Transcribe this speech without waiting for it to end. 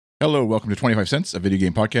Hello, welcome to 25 Cents, a video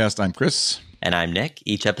game podcast. I'm Chris. And I'm Nick.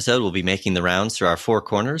 Each episode will be making the rounds through our four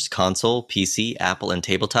corners: console, PC, Apple, and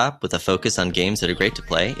tabletop, with a focus on games that are great to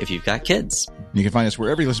play if you've got kids. You can find us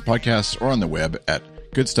wherever you listen to podcasts or on the web at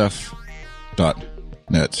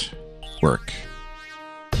goodstuff.network.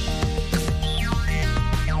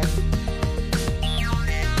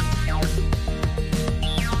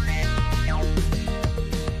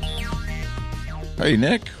 Hey,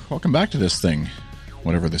 Nick. Welcome back to this thing.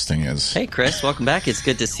 Whatever this thing is. Hey, Chris, welcome back. It's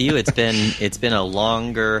good to see you. It's been a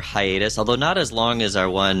longer hiatus, although not as long as our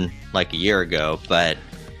one like a year ago, but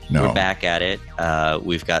we're back at it.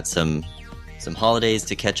 We've got some holidays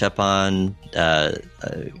to catch up on,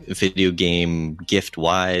 video game gift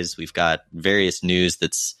wise. We've got various news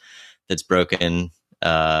that's broken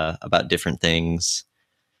about different things.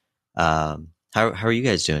 How are you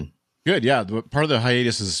guys doing? Good, yeah. Part of the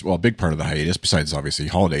hiatus is, well, a big part of the hiatus, besides obviously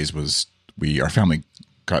holidays, was our family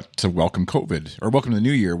got to welcome COVID, or welcome the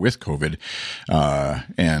new year with COVID.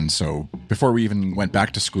 And so before we even went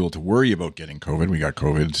back to school to worry about getting COVID, we got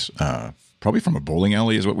COVID probably from a bowling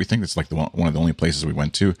alley is what we think. It's like one of the only places we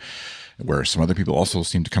went to where some other people also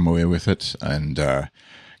seem to come away with it. And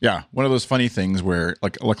yeah, one of those funny things where,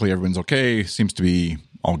 like, luckily everyone's okay, seems to be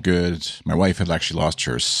all good. My wife had actually lost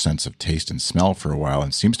her sense of taste and smell for a while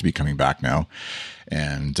and seems to be coming back now.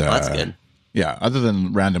 And that's good. Yeah, other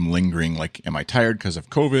than random lingering, like, am I tired because of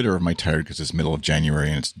COVID, or am I tired because it's middle of January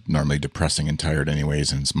and it's normally depressing and tired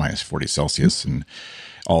anyways, and it's minus 40 Celsius and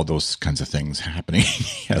all those kinds of things happening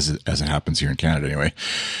as it happens here in Canada anyway.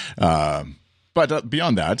 But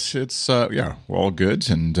beyond that, it's, yeah, we're all good.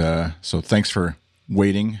 And so thanks for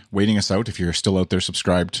waiting us out. If you're still out there,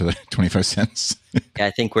 subscribed to the 25 cents. Yeah,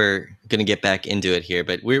 I think we're going to get back into it here,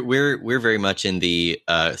 but we're very much in the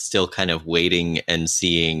still kind of waiting and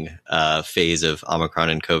seeing phase of Omicron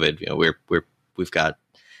and COVID. You know, we've got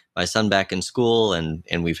my son back in school, and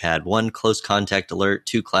we've had one close contact alert,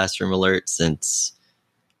 2 classroom alerts, and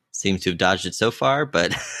seems to have dodged it so far.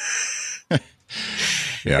 But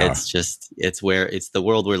yeah, it's the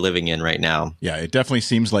world we're living in right now. Yeah, it definitely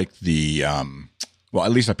seems like the well,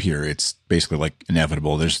 at least up here, it's basically like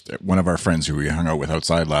inevitable. There's one of our friends who we hung out with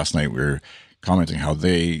outside last night. We were commenting how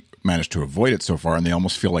they managed to avoid it so far, and they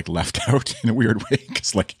almost feel like left out in a weird way,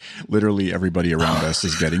 because like literally everybody around us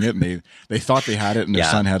is getting it, and they thought they had it, and their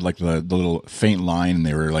son had like the little faint line, and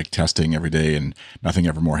they were like testing every day, and nothing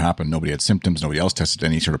ever more happened. Nobody had symptoms. Nobody else tested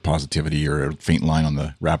any sort of positivity or a faint line on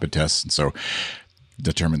the rapid tests, and so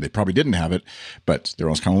determined they probably didn't have it, but they're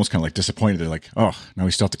almost kind of like disappointed. They're like, oh, now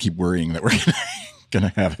we still have to keep worrying that we're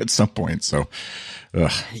gonna have it at some point. So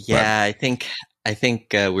yeah, I think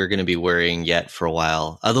we're going to be worrying yet for a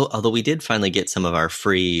while, although we did finally get some of our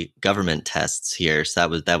free government tests here, so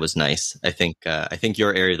that was nice. I think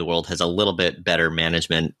your area of the world has a little bit better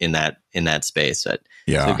management in that space, but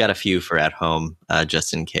yeah, so we've got a few for at home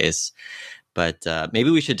just in case. But maybe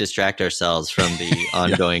we should distract ourselves from the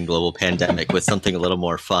ongoing global pandemic with something a little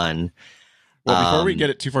more fun. Well, before we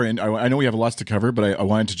get it too far in, I know we have lots to cover, but I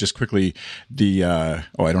wanted to just quickly I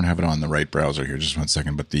don't have it on the right browser here. Just 1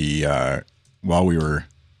 second. But while we were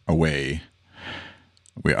away,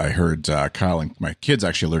 I heard Kyle and my kids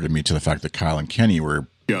actually alerted me to the fact that Kyle and Kenny were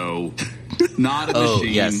not a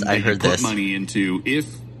machine. Yes, I heard this. Put money into. If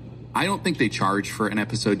I don't think they charge for an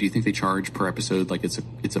episode. Do you think they charge per episode? Like it's a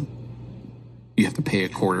you have to pay a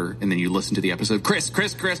quarter and then you listen to the episode. Chris,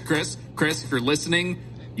 if you're listening,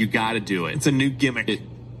 you got to do it. It's a new gimmick.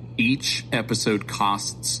 Each episode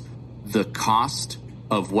costs the cost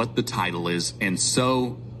of what the title is. And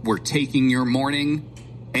so we're taking your morning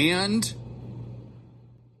and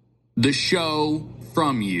the show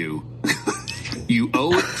from you. You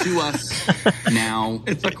owe it to us now.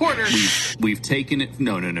 It's a quarter. We've taken it.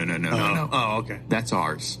 No. Oh, okay. That's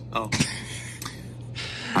ours. Oh.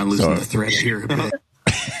 I'm losing the thread here a bit.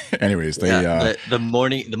 Anyways, the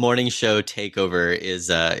morning show takeover is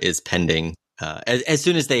pending. As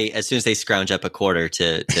soon as they scrounge up a quarter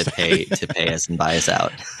to pay us and buy us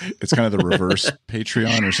out. It's kind of the reverse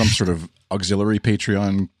Patreon or some sort of auxiliary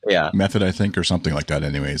Patreon method, I think, or something like that.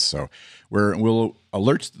 Anyways, so we'll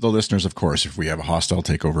alert the listeners, of course, if we have a hostile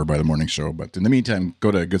takeover by the morning show. But in the meantime,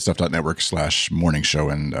 go to goodstuff.network/morning show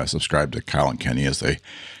and subscribe to Kyle and Kenny as they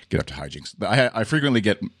get up to hijinks. I frequently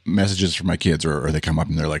get messages from my kids, or they come up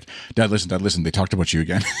and they're like, Dad, listen, they talked about you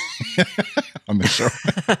again on the show.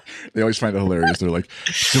 They always find it hilarious. They're like,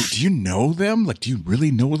 so do you know them? Like, do you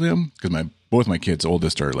really know them? Because both my kids,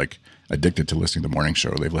 oldest, are like addicted to listening to the morning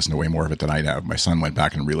show. They've listened to way more of it than I have. My son went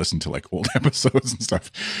back and re-listened to like old episodes and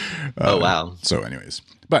stuff. Oh, wow. So anyways,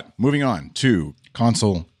 but moving on to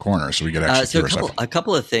console corner, so we get actually a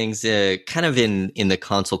couple of things kind of in the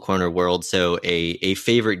console corner world. So a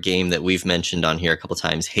favorite game that we've mentioned on here a couple of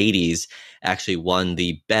times, Hades, actually won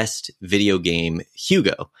the best video game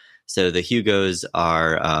Hugo. So the Hugos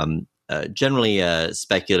are generally a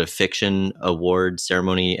speculative fiction award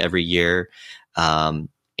ceremony every year.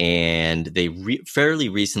 And they fairly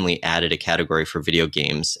recently added a category for video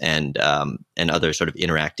games and other sort of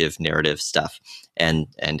interactive narrative stuff. And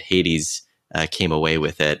Hades came away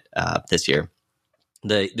with it this year.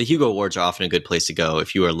 The Hugo Awards are often a good place to go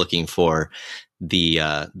if you are looking for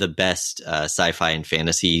the best sci-fi and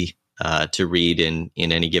fantasy to read in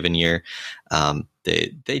any given year.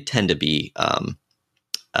 They tend to be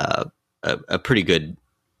a pretty good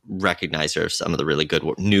recognizer of some of the really good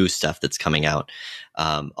new stuff that's coming out.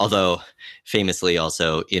 Although famously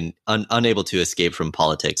also unable to escape from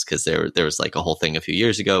politics, because there was like a whole thing a few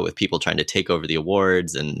years ago with people trying to take over the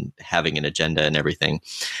awards and having an agenda and everything.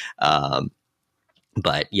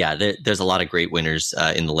 But yeah, there's a lot of great winners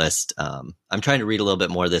in the list. I'm trying to read a little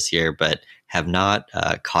bit more this year, but have not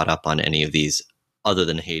caught up on any of these other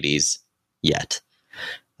than Hades yet.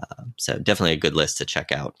 So definitely a good list to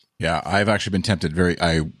check out. Yeah, I've actually been tempted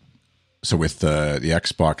so with the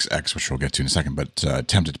Xbox X, which we'll get to in a second, but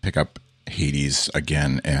tempted to pick up Hades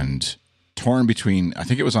again and torn between, I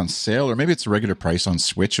think it was on sale or maybe it's a regular price on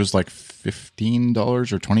Switch. It was like $15 or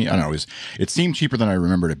 $20. I don't know. It seemed cheaper than I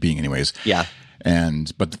remembered it being anyways. Yeah.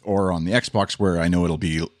 Or on the Xbox where I know it'll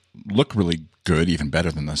look really good, even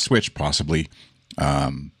better than the Switch possibly.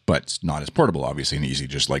 But not as portable, obviously, and easy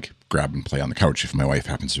to just like grab and play on the couch if my wife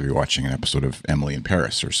happens to be watching an episode of Emily in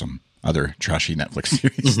Paris or some other trashy Netflix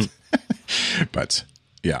series. But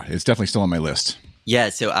yeah, it's definitely still on my list. Yeah,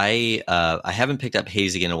 so I haven't picked up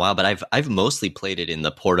Hades again in a while, but I've mostly played it in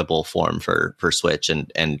the portable form for Switch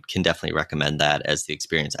and can definitely recommend that as the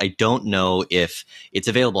experience. I don't know if it's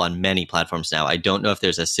available on many platforms now. I don't know if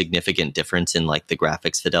there's a significant difference in like the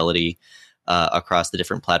graphics fidelity across the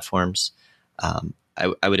different platforms.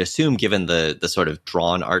 I would assume, given the sort of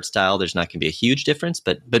drawn art style, there's not going to be a huge difference,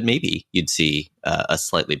 but maybe you'd see a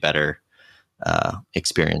slightly better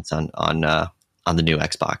experience on the new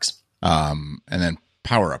Xbox. And then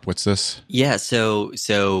Power Up, what's this? Yeah, so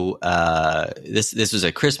this was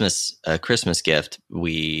a Christmas gift.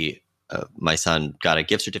 My son got a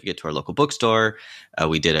gift certificate to our local bookstore.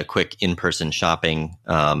 We did a quick in-person shopping,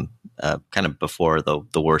 kind of before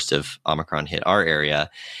the worst of Omicron hit our area.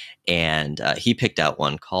 And he picked out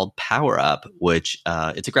one called Power Up, which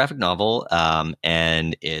it's a graphic novel,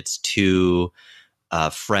 and it's two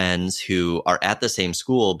friends who are at the same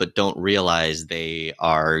school but don't realize they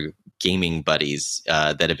are gaming buddies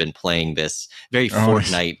that have been playing this very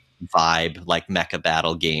Fortnite vibe, like mecha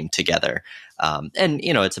battle game together. And,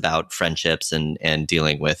 it's about friendships and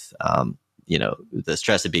dealing with, the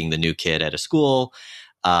stress of being the new kid at a school.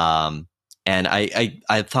 And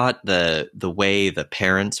I thought the way the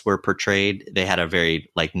parents were portrayed, they had a very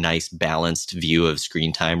like nice balanced view of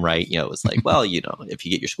screen time, right? It was like, well, if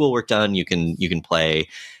you get your schoolwork done, you can play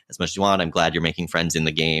as much as you want. I'm glad you're making friends in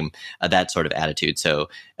the game. That sort of attitude. So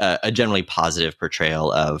a generally positive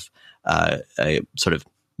portrayal of a sort of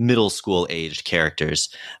middle school aged characters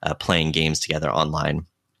playing games together online.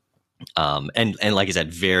 And like I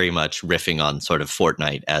said, very much riffing on sort of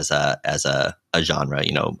Fortnite as a genre,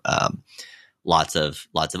 lots of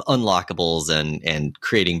unlockables and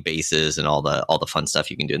creating bases and all the fun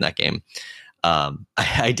stuff you can do in that game.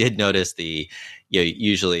 I did notice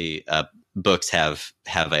usually books have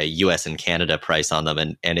a US and Canada price on them,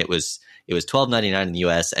 and it was $12.99 in the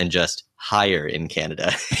US and just higher in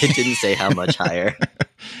Canada. It didn't say how much higher.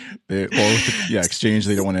 Exchange.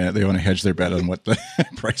 They want to hedge their bet on what the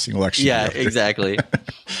pricing will actually. Yeah, exactly.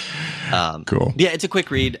 Cool. Yeah, it's a quick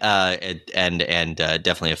read, and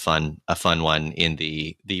definitely a fun one in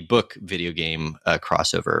the book video game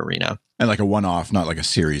crossover arena. And like a one-off, not like a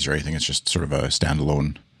series or anything. It's just sort of a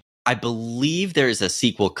standalone. I believe there is a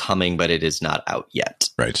sequel coming, but it is not out yet.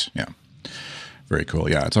 Right. Yeah. Very cool.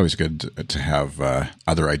 Yeah, it's always good to have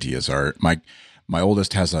other ideas. My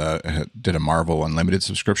oldest did a Marvel Unlimited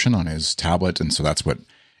subscription on his tablet, and so that's what,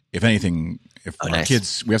 if anything, our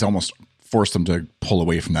kids, we have to almost force them to pull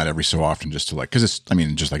away from that every so often, just to because it's,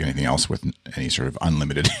 just like anything else with any sort of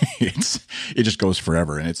unlimited, it just goes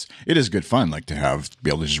forever, and it is good fun, like to be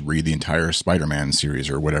able to just read the entire Spider-Man series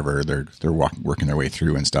or whatever they're working their way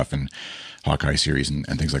through and stuff, and Hawkeye series and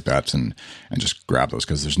things like that, and just grab those,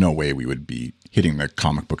 because there's no way we would be hitting the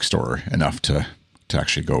comic book store enough to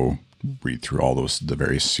actually go read through all the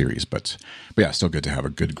various series, but yeah, still good to have a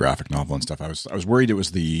good graphic novel and stuff. I was worried it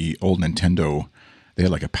was the old Nintendo. They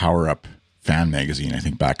had like a Power Up fan magazine, I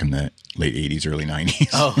think back in the late 80s, early 90s.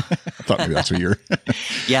 Oh. I thought maybe that's what you're...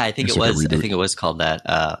 Yeah, I think it was. I think it was called that.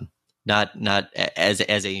 Not as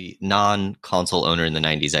a non-console owner in the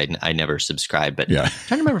 90s, I never subscribed, but yeah. I'm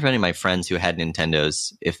trying to remember if any of my friends who had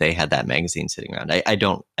Nintendos, if they had that magazine sitting around. I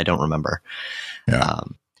don't remember. Yeah.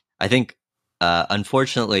 I think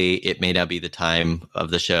unfortunately it may not be the time of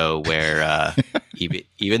the show where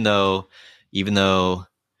even though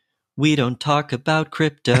we don't talk about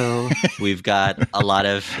crypto, we've got a lot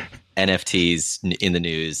of NFTs in the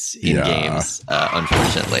news in games,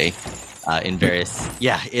 unfortunately. In various,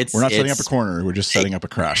 we're not setting up a corner. We're just setting up a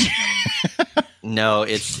crash. No,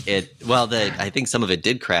 I think some of it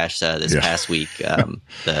did crash this past week.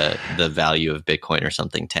 The value of Bitcoin or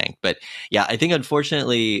something tanked. But yeah, I think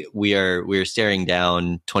unfortunately we're staring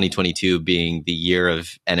down 2022 being the year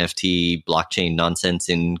of NFT blockchain nonsense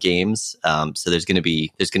in games. So there's going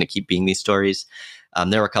to keep being these stories.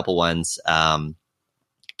 There are a couple ones.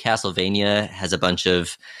 Castlevania has a bunch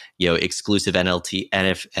of exclusive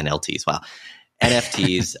NFTs. Wow,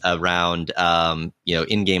 NFTs around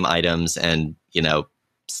in-game items and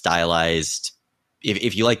stylized.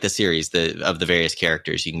 If you like the series of the various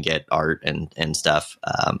characters, you can get art and stuff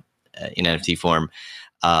in NFT form.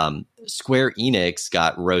 Square Enix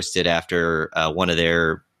got roasted after one of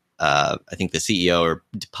their I think the CEO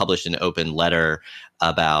published an open letter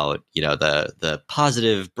about the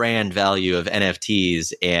positive brand value of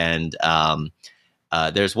NFTs, and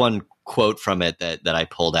there's one quote from it that I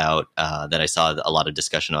pulled out that I saw a lot of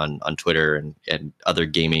discussion on Twitter and other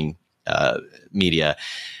gaming media.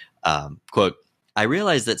 Quote, "I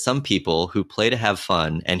realize that some people who play to have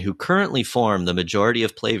fun and who currently form the majority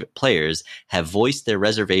of players have voiced their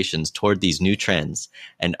reservations toward these new trends,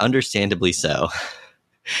 and understandably so."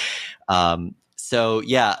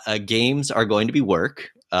 Games are going to be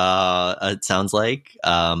work. It sounds like,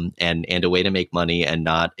 and a way to make money, and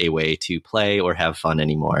not a way to play or have fun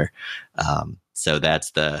anymore. So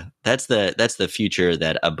that's the future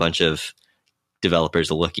that a bunch of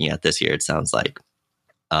developers are looking at this year. It sounds like.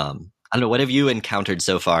 I don't know. What have you encountered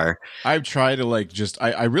so far? I've tried to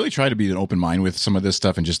I really try to be an open mind with some of this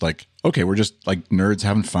stuff and just okay, we're just like nerds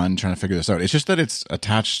having fun trying to figure this out. It's just that it's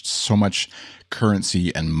attached so much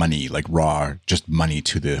currency and money, like raw, just money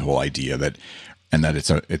to the whole idea that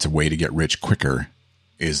it's a way to get rich quicker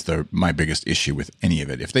is my biggest issue with any of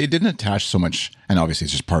it. If they didn't attach so much, and obviously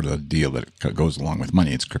it's just part of the deal that it goes along with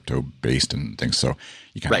money, it's crypto based and things, so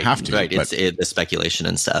you kind of have to. Right, it's the speculation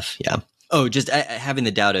and stuff, yeah. Oh, just having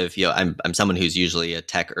the doubt of, I'm someone who's usually a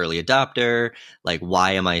tech early adopter. Like,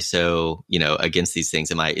 why am I so, against these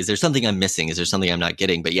things? Is there something I'm missing? Is there something I'm not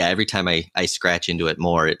getting? But yeah, every time I scratch into it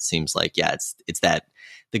more, it seems like, it's that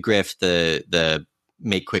the grift, the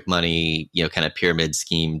make quick money, kind of pyramid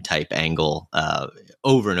scheme type angle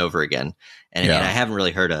over and over again. And I haven't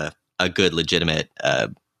really heard a good legitimate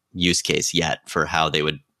use case yet for how they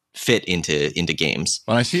would fit into games.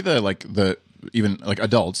 Well, I see even like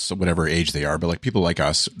adults, whatever age they are, but like people like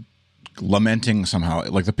us lamenting somehow,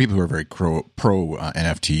 like the people who are very pro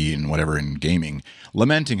NFT and whatever in gaming,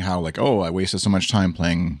 lamenting how I wasted so much time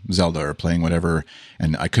playing Zelda or playing whatever,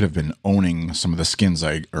 and I could have been owning some of the skins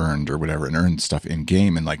I earned or whatever and earned stuff in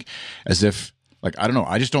game, and as if I don't know,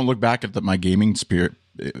 I just don't look back at my gaming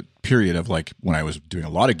period of when I was doing a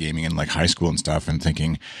lot of gaming in high school and stuff and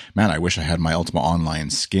thinking, man, I wish I had my Ultima Online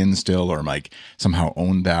skin still, or somehow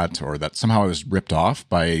owned that, or that somehow I was ripped off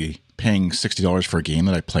by paying $60 for a game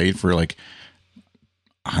that I played for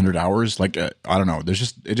 100 hours. I don't know.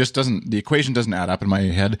 The equation doesn't add up in my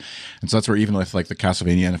head. And so that's where even with the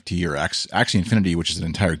Castlevania NFT or Axie Infinity, which is an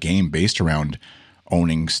entire game based around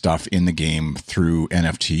owning stuff in the game through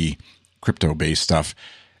NFT crypto based stuff.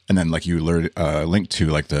 And then you link to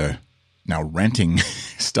the now renting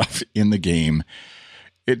stuff in the game.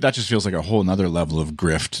 That just feels like a whole nother level of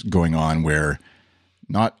grift going on where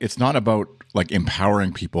it's not about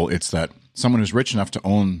empowering people. It's that someone who's rich enough to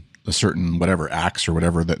own a certain whatever axe or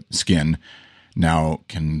whatever that skin now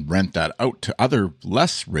can rent that out to other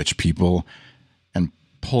less rich people and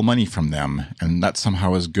pull money from them. And that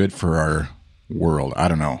somehow is good for our world. I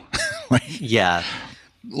don't know. Yeah.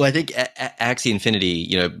 Well, I think Axie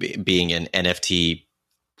Infinity, being an NFT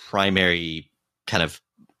primary kind of,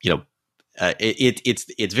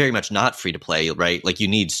 it's very much not free to play, right? You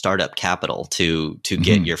need startup capital to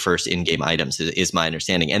get your first in-game items is my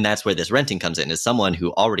understanding. And that's where this renting comes in, is someone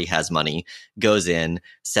who already has money, goes in,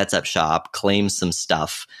 sets up shop, claims some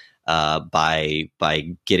stuff by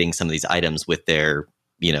getting some of these items with their,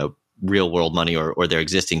 real world money or their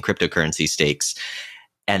existing cryptocurrency stakes.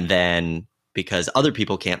 And then because other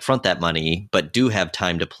people can't front that money, but do have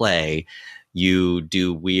time to play, you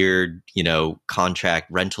do weird,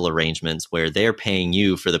 contract rental arrangements where they're paying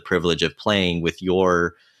you for the privilege of playing with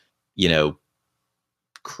your,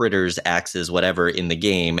 critters, axes, whatever in the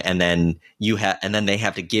game, and then they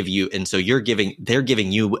have to give you, and so they're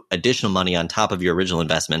giving you additional money on top of your original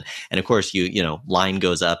investment. And of course, line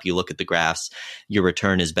goes up, you look at the graphs, your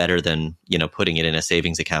return is better than putting it in a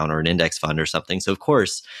savings account or an index fund or something. So of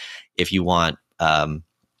course, if you want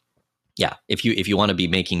if you want to be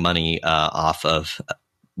making money off of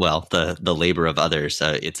the labor of others,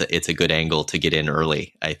 it's a good angle to get in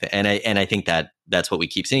early. I think that's what we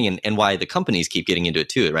keep seeing, and why the companies keep getting into it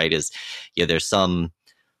too, right? Is there's some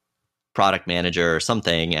product manager or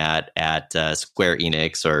something at Square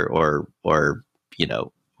Enix or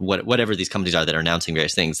whatever these companies are that are announcing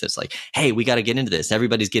various things. That's like, hey, we got to get into this.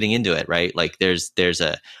 Everybody's getting into it, right? Like there's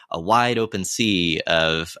a wide open sea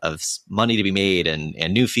of money to be made and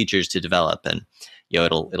new features to develop, and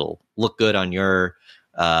it'll look good on your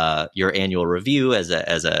annual review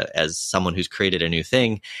as someone who's created a new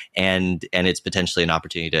thing, and it's potentially an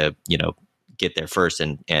opportunity to get there first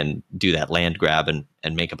and do that land grab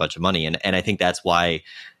and make a bunch of money, and I think that's why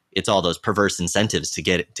it's all those perverse incentives to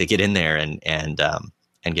get in there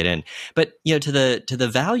and get in. But to the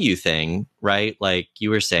value thing, right? Like you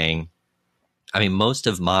were saying, I mean, most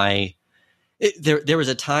of my there was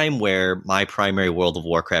a time where my primary World of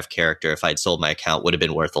Warcraft character, if I'd sold my account, would have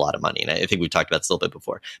been worth a lot of money. And I think we've talked about this a little bit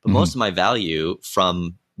before. But most of my value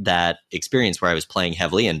from that experience where I was playing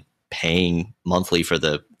heavily and paying monthly for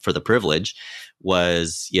the privilege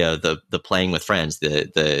was, the playing with friends,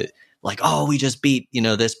 the like, oh, we just beat,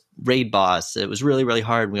 this raid boss. It was really, really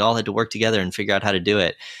hard. We all had to work together and figure out how to do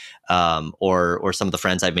it. Or some of the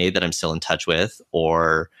friends I've made that I'm still in touch with,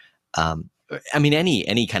 or I mean,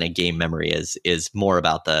 any kind of game memory is more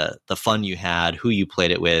about the fun you had, who you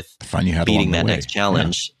played it with, the fun you had beating that way. next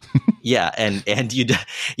challenge. Yeah. And you,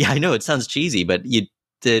 I know it sounds cheesy, but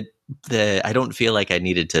I don't feel like I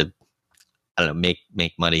needed to, I don't know,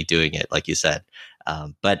 make money doing it, like you said.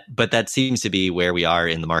 But that seems to be where we are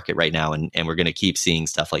in the market right now. And we're going to keep seeing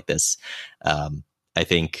stuff like this. I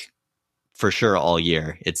think for sure all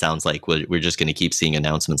year, it sounds like we're just going to keep seeing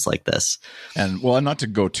announcements like this. And not to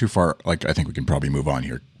go too far, like I think we can probably move on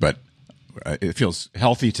here, but it feels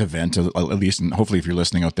healthy to vent at least. And hopefully if you're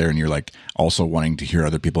listening out there and you're like also wanting to hear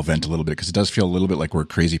other people vent a little bit, because it does feel a little bit like we're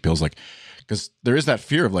crazy pills, like, because there is that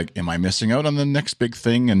fear of like, am I missing out on the next big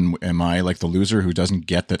thing? And am I like the loser who doesn't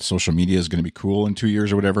get that social media is going to be cool in 2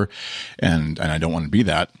 years or whatever? And I don't want to be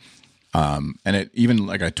that. And it even,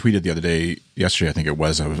 like I tweeted yesterday, I think it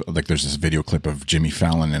was, like there's this video clip of Jimmy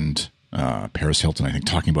Fallon and Paris Hilton, I think,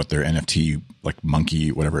 talking about their NFT, like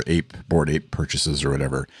monkey, whatever, Bored Ape purchases or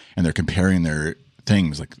whatever. And they're comparing their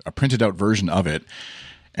things, like a printed out version of it.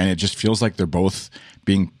 And it just feels like they're both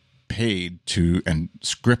being paid to and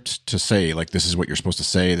script to say, like, this is what you're supposed to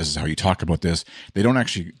say, this is how you talk about this. They don't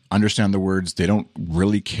actually understand the words. They don't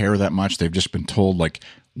really care that much. They've just been told, like,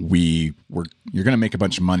 you're going to make a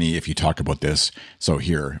bunch of money if you talk about this, so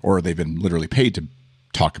here. Or they've been literally paid to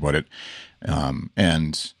talk about it. And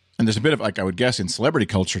there's a bit of, like, I would guess in celebrity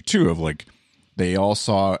culture too, of like, they all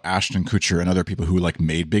saw Ashton Kutcher and other people who like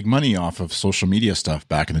made big money off of social media stuff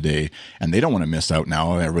back in the day, and they don't want to miss out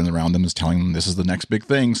now. Everyone around them is telling them this is the next big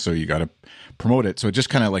thing, so you got to promote it. So it just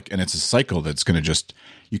kind of like, and it's a cycle that's going to just,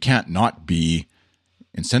 you can't not be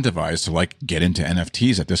incentivized to like get into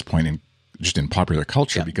NFTs at this point in popular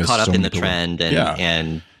culture, because caught up so in the trend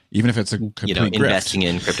and even if it's a complete investing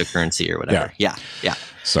in cryptocurrency or whatever. Yeah.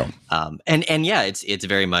 So, and yeah, it's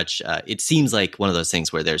very much, it seems like one of those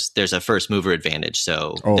things where there's a first mover advantage.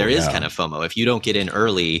 So there is kind of FOMO. If you don't get in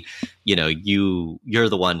early, you're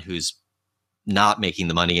the one who's not making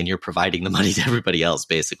the money and you're providing the money to everybody else,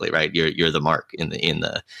 basically, right? You're the mark in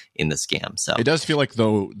the scam. So it does feel like,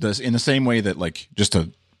 though, this, in the same way that, like, just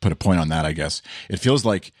to put a point on that, I guess, it feels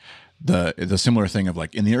like the similar thing of,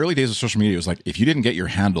 like, in the early days of social media, it was like, if you didn't get your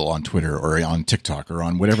handle on Twitter or on TikTok or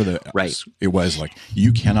on whatever it was, like,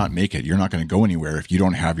 you cannot make it. You're not going to go anywhere if you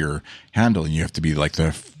don't have your handle, and you have to be like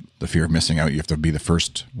the fear of missing out. You have to be the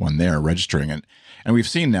first one there registering it. And we've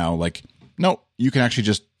seen now, like, no, you can actually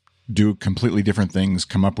just do completely different things,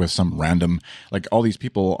 come up with some random, like, all these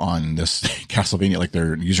people on this Castlevania, like,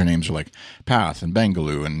 their usernames are like Path and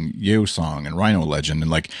Bangaloo and Yeosong and Rhino Legend and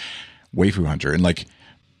like Waifu Hunter and like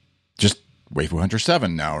just Waifu Hunter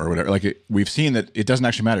 7 now or whatever. Like, we've seen that it doesn't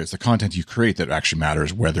actually matter. It's the content you create that actually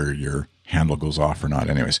matters, whether your handle goes off or not.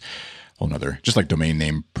 Anyways, whole nother, just like domain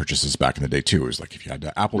name purchases back in the day too. It was like, if you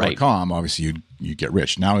had apple.com, obviously you get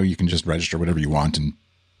rich. Now you can just register whatever you want and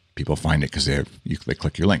people find it because they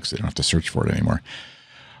click your links. They don't have to search for it anymore.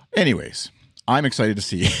 Anyways, I'm excited to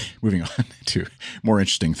see, moving on to more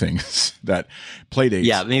interesting things, that Playdate.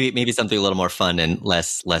 Yeah, maybe something a little more fun and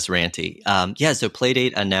less ranty. So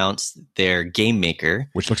Playdate announced their game maker,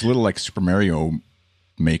 which looks a little like Super Mario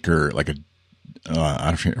Maker, like a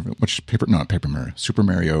I don't know which Paper Mario, Super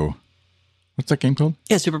Mario. What's that game called?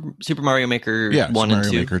 Yeah, Super Mario Maker 1 Super and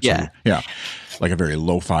Mario 2. Maker 2. Yeah, like a very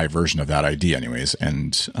lo-fi version of that idea, anyways.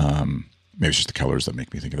 And maybe it's just the colors that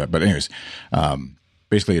make me think of that. But anyways,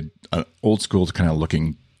 basically an old school kind of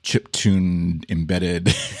looking chiptune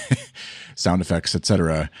embedded sound effects,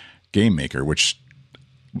 etc. game maker, which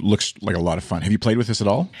looks like a lot of fun. Have you played with this at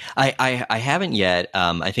all? I haven't yet.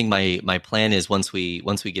 I think my plan is once we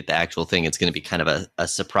get the actual thing, it's going to be kind of a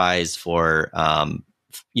surprise for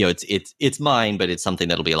it's mine, but it's something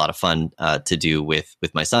that'll be a lot of fun to do with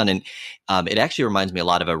my son. And it actually reminds me a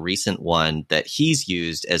lot of a recent one that he's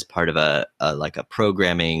used as part of a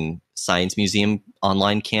programming science museum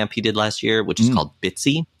online camp he did last year, which is called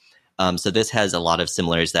Bitsy. So this has a lot of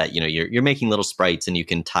similarities that, you're making little sprites and you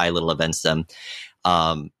can tie little events to them.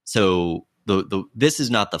 So this is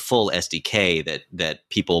not the full SDK that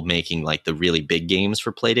people making like the really big games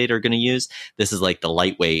for Playdate are going to use. This is like the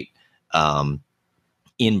lightweight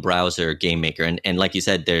in-browser game maker. And like you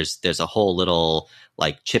said, there's a whole little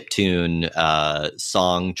like chiptune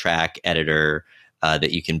song track editor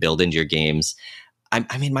that you can build into your games.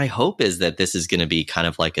 I mean, my hope is that this is going to be kind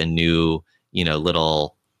of like a new,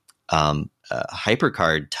 little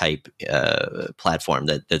HyperCard type platform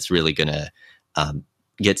that's really going to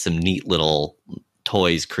get some neat little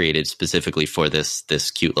toys created specifically for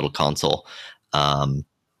this cute little console. We'll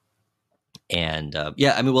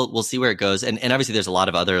see where it goes. And obviously there's a lot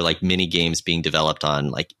of other like mini games being developed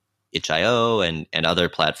on like itch.io and other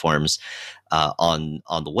platforms on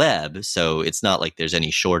the web. So it's not like there's any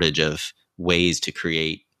shortage of ways to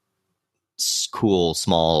create cool,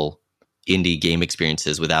 small indie game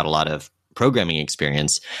experiences without a lot of programming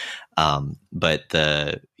experience. But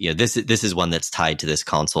this is one that's tied to this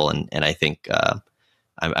console. And I think,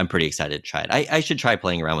 I'm pretty excited to try it. I should try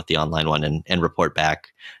playing around with the online one and report back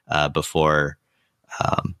before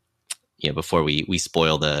we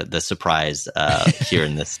spoil the surprise here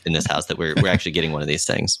in this house that we're actually getting one of these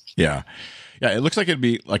things. Yeah. It looks like it'd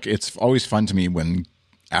be like, it's always fun to me when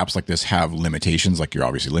apps like this have limitations, like you're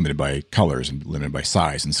obviously limited by colors and limited by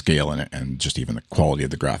size and scale and just even the quality of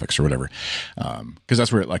the graphics or whatever. Because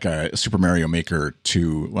that's where like a Super Mario Maker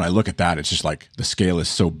 2, when I look at that, it's just like the scale is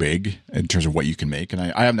so big in terms of what you can make. And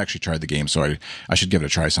I haven't actually tried the game, so I should give it a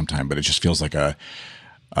try sometime, but it just feels like an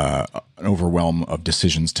overwhelm of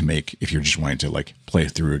decisions to make if you're just wanting to like play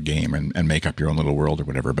through a game and make up your own little world or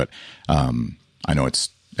whatever. But I know it's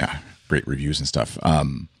great reviews and stuff.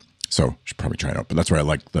 So should probably try it out. But that's where I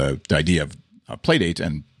like the idea of Playdate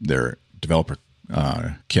and their developer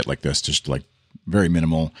kit like this, just like very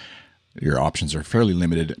minimal. Your options are fairly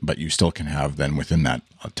limited, but you still can have then within that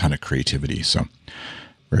a ton of creativity. So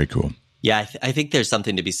very cool. Yeah, I think there's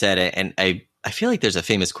something to be said. And I feel like there's a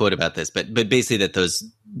famous quote about this, but basically that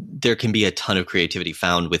there can be a ton of creativity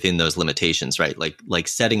found within those limitations, right? Like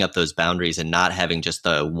setting up those boundaries and not having just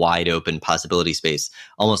the wide open possibility space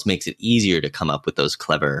almost makes it easier to come up with those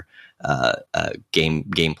clever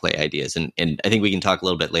gameplay ideas. And I think we can talk a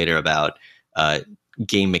little bit later about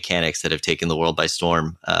game mechanics that have taken the world by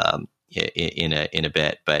storm in a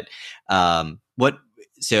bit. But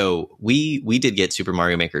so we did get Super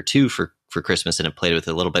Mario Maker 2 for Christmas and have played with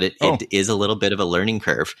it a little bit. It is a little bit of a learning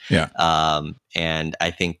curve. Yeah. And I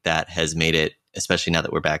think that has made it, especially now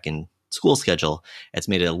that we're back in school schedule, it's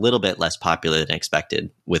made it a little bit less popular than expected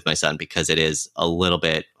with my son, because it is a little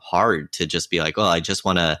bit hard to just be like, oh, I just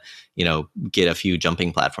want to, get a few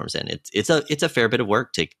jumping platforms in. It's a fair bit of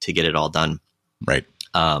work to get it all done. Right.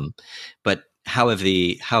 But how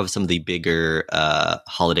have some of the bigger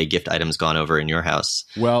holiday gift items gone over in your house?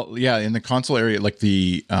 Well, yeah, in the console area, like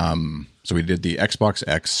so we did the Xbox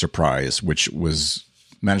X surprise, which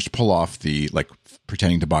managed to pull off the like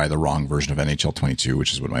pretending to buy the wrong version of NHL 22,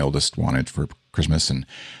 which is what my oldest wanted for Christmas, and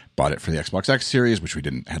bought it for the Xbox X series, which we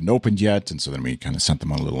hadn't opened yet. And so then we kind of sent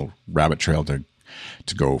them on a little rabbit trail to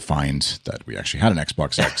go find that we actually had an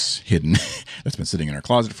Xbox X hidden that's been sitting in our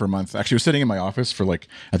closet for a month. Actually, it was sitting in my office for like,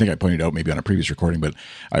 I think I pointed out maybe on a previous recording, but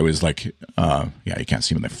I was like, you can't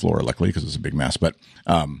see them on the floor, luckily, because it was a big mess. But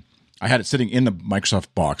I had it sitting in the Microsoft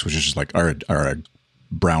box, which is just like our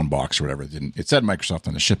brown box or whatever. It said Microsoft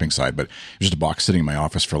on the shipping side, but it was just a box sitting in my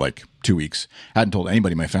office for like 2 weeks. I hadn't told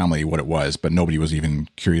anybody in my family what it was, but nobody was even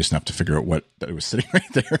curious enough to figure out that it was sitting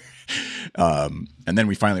right there. And then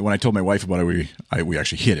we finally, when I told my wife about it, we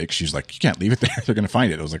actually hid it. She's like, you can't leave it there. They're going to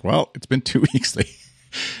find it. I was like, well, it's been 2 weeks.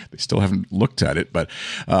 They still haven't looked at it, but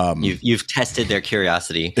you've tested their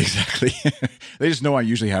curiosity. Exactly. They just know I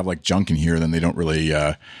usually have like junk in here, then they don't really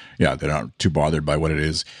they're not too bothered by what it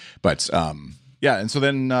is. But and so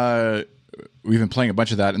then we've been playing a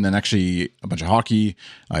bunch of that, and then actually a bunch of hockey.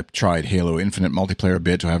 I tried Halo Infinite multiplayer a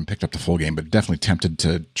bit. I haven't picked up the full game, but definitely tempted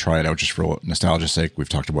to try it out just for nostalgia's sake. We've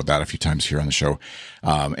talked about that a few times here on the show.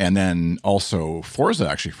 And then also Forza,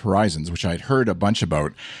 actually, Horizons, which I'd heard a bunch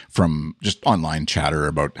about from just online chatter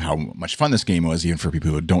about how much fun this game was, even for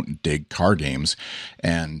people who don't dig car games.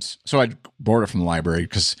 And so I borrowed it from the library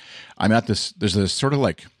because I'm at there's this sort of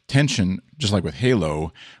like tension, just like with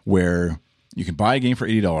Halo, where you can buy a game for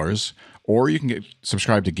 $80, or you can get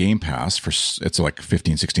subscribed to Game Pass it's like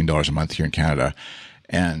 $15, $16 a month here in Canada.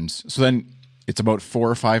 And so then it's about 4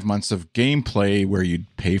 or 5 months of gameplay where you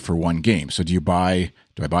pay for one game. So do I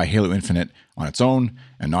buy Halo Infinite on its own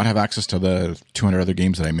and not have access to the 200 other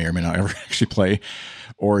games that I may or may not ever actually play?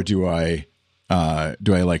 Or do I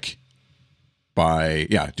do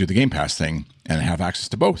the Game Pass thing and have access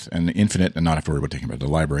to both and Infinite and not have to worry about taking it to the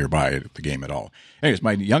library or buy the game at all? Anyways,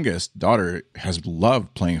 my youngest daughter has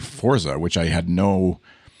loved playing Forza, which I had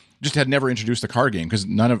never introduced the car game because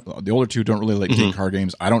none of the older two don't really dig car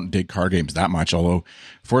games. I don't dig car games that much, although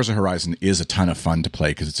Forza Horizon is a ton of fun to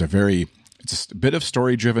play because it's a bit of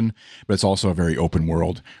story driven, but it's also a very open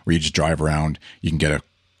world where you just drive around. You can get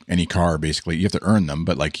any car, basically. You have to earn them,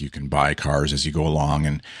 but like you can buy cars as you go along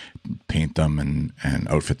and paint them and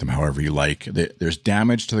outfit them however you like. There's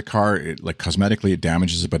damage to the car. Like cosmetically, it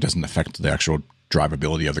damages it, but doesn't affect the actual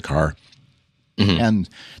drivability of the car. Mm-hmm. And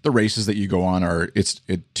the races that you go on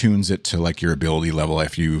it tunes it to like your ability level.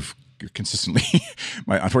 If you've consistently,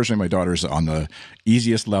 unfortunately, my daughter's on the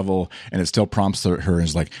easiest level, and it still prompts her and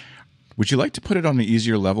is like, would you like to put it on an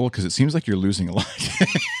easier level? Because it seems like you're losing a lot.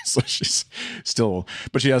 So she's still,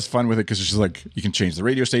 but she has fun with it because she's like, you can change the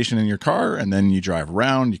radio station in your car and then you drive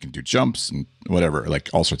around, you can do jumps and whatever, like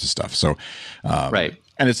all sorts of stuff. So, right.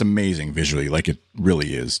 And it's amazing visually. Like it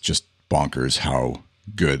really is just bonkers how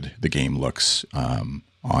good the game looks that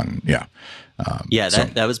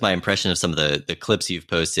was my impression of some of the clips you've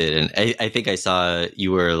posted. And I think I saw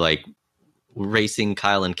you were like racing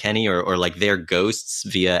Kyle and Kenny or like their ghosts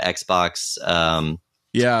via Xbox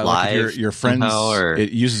Live, like your friends somehow,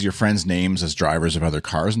 it uses your friends' names as drivers of other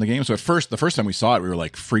cars in the game. So the first time we saw it, we were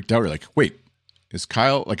like freaked out. We were like, wait, is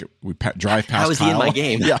Kyle, like we drive past Kyle? How is he in my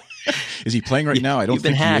game? Yeah. Is he playing right now? I don't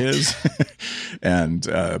think he is. And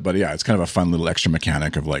but yeah, it's kind of a fun little extra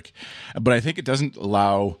mechanic of like, but I think it doesn't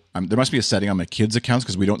allow there must be a setting on my kids' accounts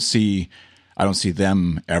because I don't see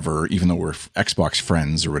them ever, even though we're Xbox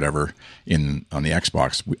friends or whatever on the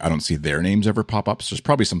Xbox. I don't see their names ever pop up. So there's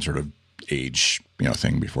probably some sort of age,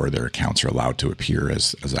 thing before their accounts are allowed to appear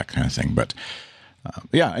as that kind of thing. But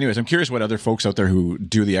anyways, I'm curious what other folks out there who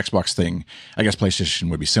do the Xbox thing. I guess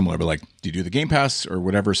PlayStation would be similar, but like, do you do the Game Pass or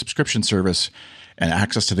whatever subscription service and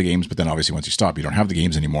access to the games? But then obviously once you stop, you don't have the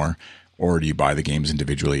games anymore. Or do you buy the games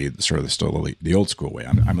individually, sort of the old school way?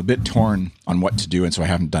 I'm a bit torn on what to do, and so I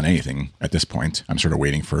haven't done anything at this point. I'm sort of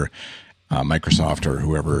waiting for Microsoft or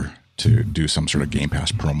whoever to do some sort of Game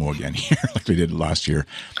Pass promo again here, like they did last year.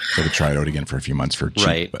 So to try it out again for a few months for cheap.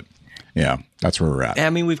 Right. But yeah, that's where we're at. I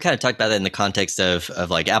mean, we've kind of talked about that in the context of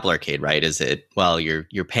like Apple Arcade, right? Is it, well,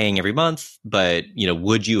 you're paying every month, but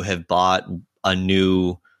would you have bought a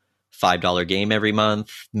new $5 game every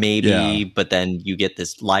month, maybe, yeah. But then you get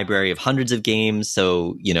this library of hundreds of games.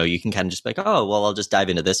 So, you can kind of just be like, oh, well, I'll just dive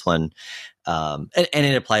into this one. And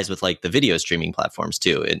it applies with like the video streaming platforms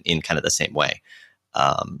too, in kind of the same way.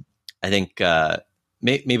 I think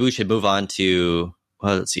maybe we should move on to,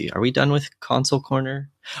 well, let's see. Are we done with Console Corner?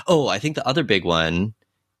 Oh, I think the other big one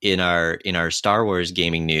in our Star Wars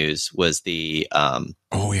gaming news was the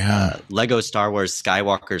Lego Star Wars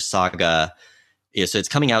Skywalker Saga. Yeah, so it's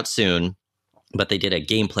coming out soon, but they did a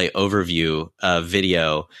gameplay overview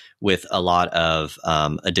video with a lot of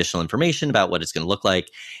additional information about what it's going to look like.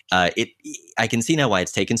 I can see now why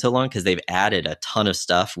it's taken so long because they've added a ton of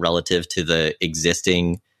stuff relative to the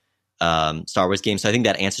existing Star Wars games. So I think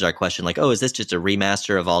that answers our question, like, oh, is this just a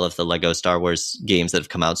remaster of all of the Lego Star Wars games that have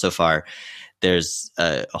come out so far? There's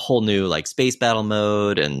a whole new like space battle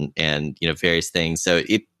mode and various things. So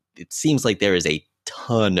it seems like there is a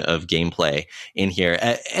ton of gameplay in here,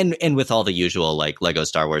 and with all the usual like Lego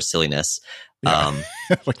Star Wars silliness.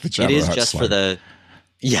 Like the Jabba it is Hutt just slide. for the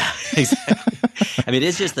exactly. I mean,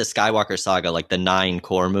 it's just the Skywalker Saga, like the 9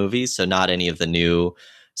 core movies, so not any of the new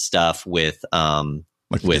stuff with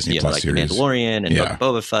like Disney Plus like series. Mandalorian and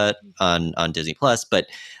Boba Fett on Disney Plus, but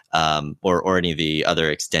or any of the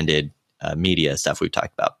other extended media stuff we've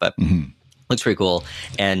talked about. But Looks pretty cool.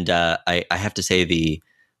 And I have to say the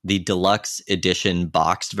deluxe edition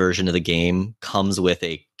boxed version of the game comes with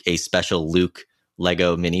a special Luke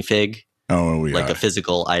Lego minifig. Oh, yeah. Like a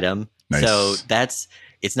physical item. Nice. So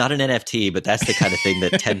it's not an NFT, but that's the kind of thing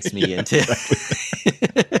that tempts me into.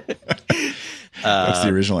 That's the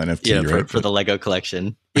original NFT, right? For the Lego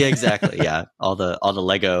collection. Yeah, exactly. Yeah. All the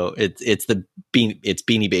Lego, it's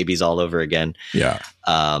Beanie Babies all over again. Yeah.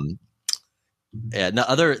 Yeah.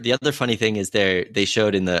 The other funny thing is they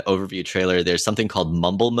showed in the overview trailer, there's something called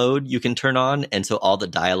mumble mode you can turn on, and so all the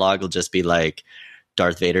dialogue will just be like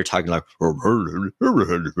Darth Vader talking like, and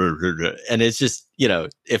it's just,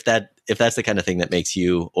 if that's the kind of thing that makes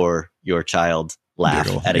you or your child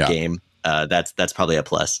laugh at a game, that's probably a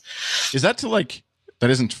plus. Is that that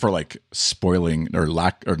isn't for spoiling or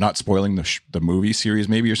not spoiling the movie series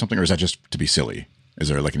maybe or something, or is that just to be silly? Is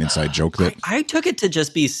there an inside joke that I took it to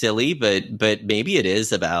just be silly, but maybe it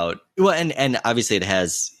is about, well, and obviously it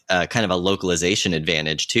has kind of a localization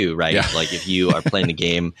advantage too, right? Yeah. Like if you are playing the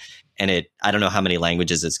game and I don't know how many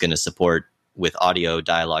languages it's going to support with audio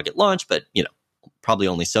dialogue at launch, but probably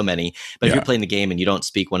only so many. But if you're playing the game and you don't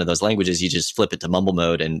speak one of those languages, you just flip it to mumble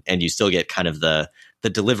mode and you still get kind of the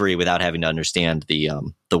delivery without having to understand the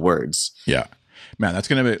words. Yeah. Man, that's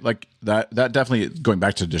going to be that definitely, going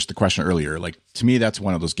back to just the question earlier, to me, that's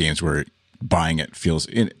one of those games where buying it feels,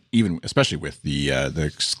 even especially with the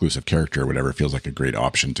exclusive character or whatever, feels like a great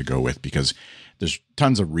option to go with, because there's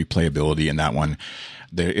tons of replayability in that one.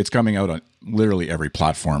 It's coming out on literally every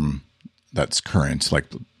platform that's current, like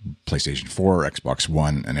PlayStation 4, Xbox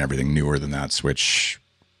One, and everything newer than that, Switch,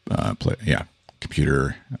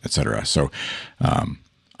 computer, etc. So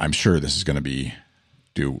I'm sure this is going to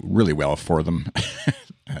do really well for them.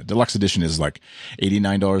 Deluxe edition is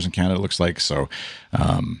 $89 in Canada, it looks like. So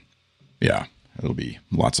it'll be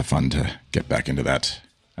lots of fun to get back into that.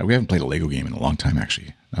 We haven't played a Lego game in a long time,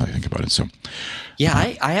 actually, now that I think about it. So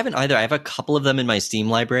I haven't either. I have a couple of them in my Steam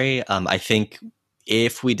library. I think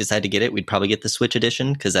if we decide to get it, we'd probably get the Switch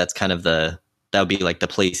edition, because that's kind of that would be the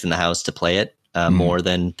place in the house to play it more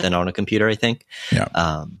than on a computer, I think.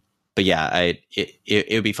 Yeah. But yeah,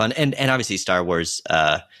 it would be fun, and obviously Star Wars.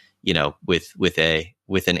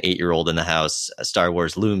 With an 8-year-old in the house, Star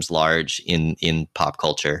Wars looms large in pop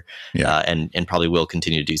culture, and probably will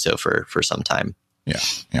continue to do so for some time. Yeah,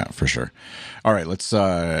 for sure. All right, let's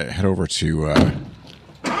head over to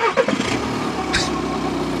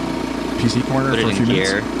PC Corner for a few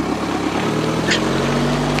minutes.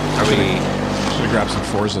 Are we? Should grab some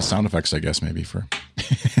Forza sound effects, I guess, maybe for.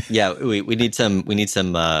 Yeah, we need some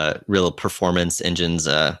real performance engines.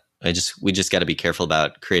 We just got to be careful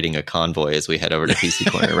about creating a convoy as we head over to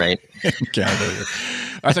PC Corner, right? Canada.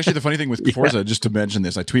 That's actually the funny thing with Forza. Just to mention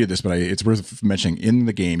this, I tweeted this, but it's worth mentioning. In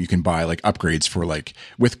the game, you can buy upgrades for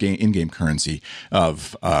with in-game currency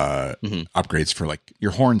of upgrades for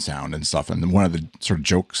your horn sound and stuff. And one of the sort of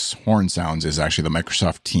jokes horn sounds is actually the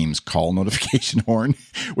Microsoft Teams call notification horn,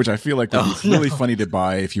 which I feel would be really funny to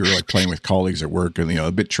buy if you were playing with colleagues at work, and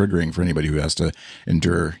a bit triggering for anybody who has to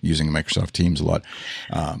endure using Microsoft Teams a lot.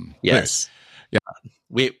 Yes. Yeah.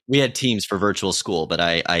 We had Teams for virtual school, but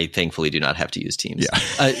I thankfully do not have to use Teams.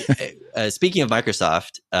 Yeah. Speaking of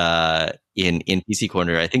Microsoft, in PC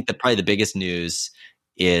Corner, I think probably the biggest news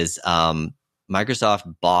is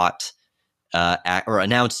Microsoft bought or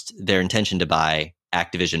announced their intention to buy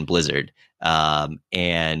Activision Blizzard,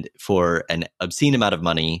 and for an obscene amount of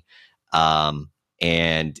money.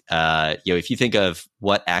 If you think of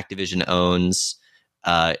what Activision owns,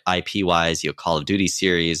 IP wise, Call of Duty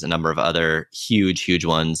series, a number of other huge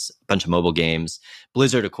ones, a bunch of mobile games.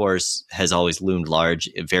 Blizzard, of course, has always loomed large,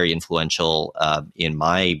 very influential in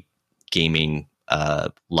my gaming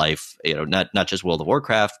life. Not just World of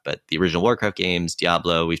Warcraft, but the original Warcraft games,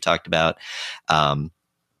 Diablo, we've talked about, and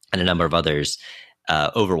a number of others.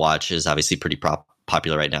 Overwatch is obviously pretty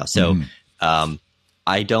popular right now. So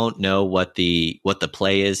I don't know what the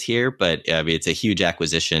play is here, but it's a huge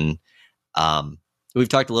acquisition. We've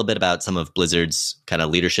talked a little bit about some of Blizzard's kind of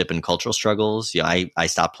leadership and cultural struggles. I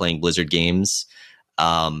stopped playing Blizzard games.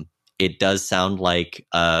 It does sound like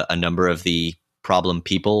a number of the problem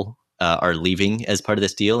people are leaving as part of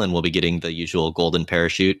this deal, and we'll be getting the usual golden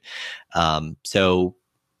parachute. So,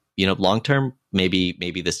 long term,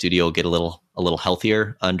 maybe the studio will get a little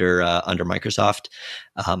healthier under Microsoft.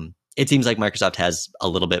 It seems like Microsoft has a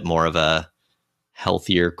little bit more of a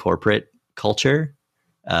healthier corporate culture.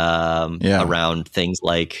 Around things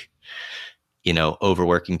like,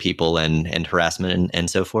 overworking people and harassment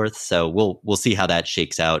and so forth. So we'll see how that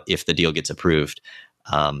shakes out if the deal gets approved.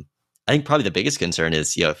 I think probably the biggest concern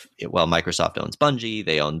is, Microsoft owns Bungie,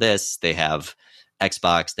 they own this, they have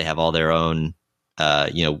Xbox, they have all their own,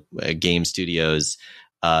 game studios.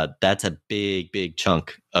 That's a big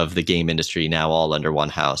chunk of the game industry now, all under one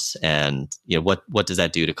house. And what does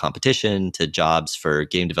that do to competition, to jobs for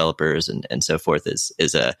game developers, and so forth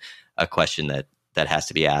is a question that has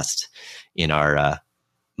to be asked in our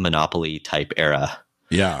monopoly type era.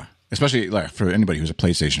 Yeah, especially like for anybody who's a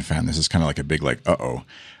PlayStation fan, this is kind of like a big uh-oh.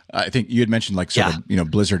 I think you had mentioned like sort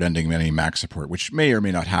of Blizzard ending any Mac support, which may or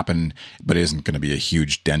may not happen, but isn't going to be a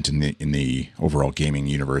huge dent in the overall gaming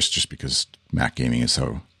universe just because Mac gaming is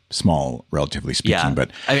so small, relatively speaking. Yeah.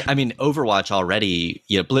 But I mean, Overwatch already,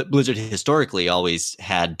 Blizzard historically always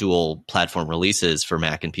had dual platform releases for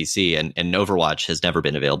Mac and PC, and Overwatch has never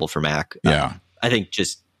been available for Mac. Yeah, I think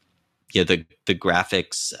just the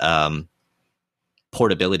graphics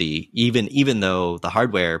portability, even though the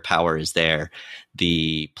hardware power is there,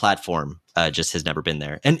 the platform just has never been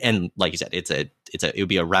there. And like you said, it would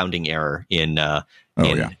be a rounding error in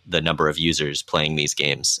the number of users playing these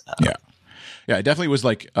games. Yeah, it definitely was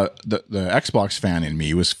like the Xbox fan in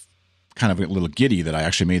me was kind of a little giddy that I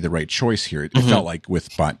actually made the right choice here. It felt like with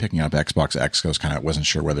picking up Xbox X, I was kind of wasn't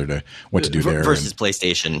sure what to do there versus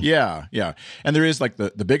PlayStation. Yeah, and there is like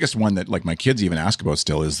the biggest one that like my kids even ask about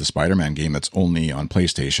still is the Spider-Man game that's only on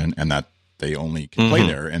PlayStation and that they only can play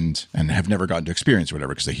there and have never gotten to experience or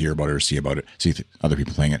whatever because they hear about it or see other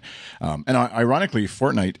people playing it. And ironically,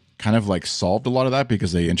 Fortnite kind of like solved a lot of that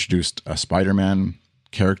because they introduced a Spider-Man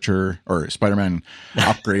character or Spider-Man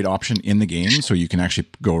upgrade option in the game, so you can actually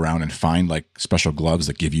go around and find like special gloves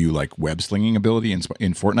that give you like web slinging ability in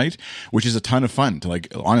Fortnite, which is a ton of fun to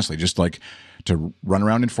like honestly just like to run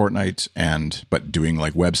around in Fortnite but doing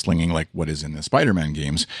like web slinging like what is in the Spider-Man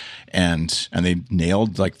games, and they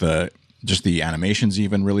nailed like the animations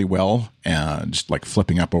even really well, and just like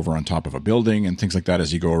flipping up over on top of a building and things like that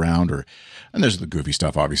as you go around. And there's the goofy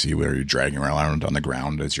stuff, obviously, where you're dragging around on the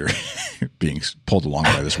ground as you're being pulled along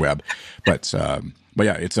by this web. But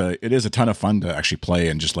yeah, it is a ton of fun to actually play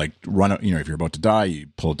and just like run. If you're about to die, you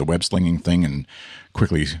pull out the web slinging thing and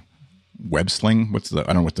quickly web sling. I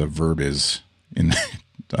don't know what the verb is in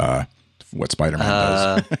what Spider-Man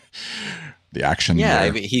does. The action. Yeah,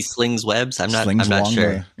 I mean, he slings webs. I'm not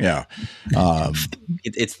sure.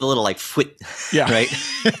 It's the little like foot. Yeah, right.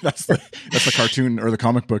 that's the cartoon or the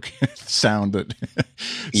comic book sound that.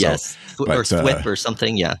 Yes, or thwip or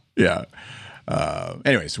something. Yeah. Yeah.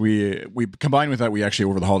 Anyways, we combined with that, we actually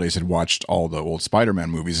over the holidays had watched all the old Spider-Man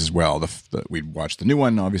movies as well. We'd watched the new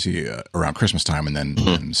one obviously around Christmas time, and then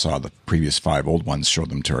and saw the previous 5 old ones. Showed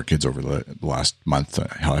them to our kids over the last month.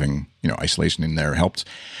 Having isolation in there helped,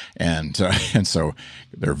 and so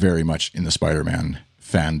they're very much in the Spider-Man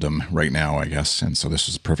fandom right now, I guess. And so this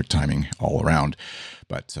was perfect timing all around.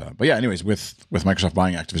 But yeah, anyways, with Microsoft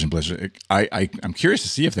buying Activision Blizzard, I'm curious to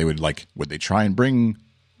see if would they try and bring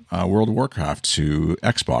World of Warcraft to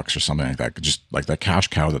Xbox or something like that, just like that cash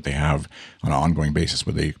cow that they have on an ongoing basis.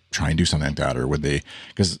 Would they try and do something like that, or would they?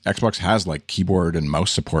 Because Xbox has like keyboard and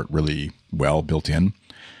mouse support really well built in,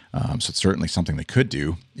 so it's certainly something they could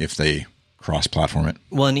do if they cross-platform it.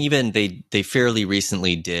 Well, and even they fairly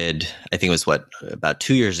recently did. I think it was about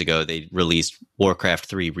 2 years ago. They released Warcraft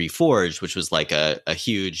 3 Reforged, which was like a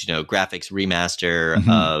huge graphics remaster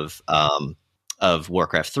of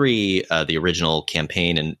Warcraft 3, the original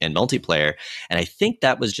campaign and multiplayer. And I think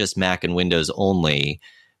that was just Mac and Windows only.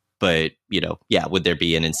 But, would there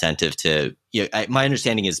be an incentive to, my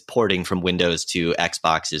understanding is porting from Windows to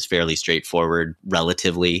Xbox is fairly straightforward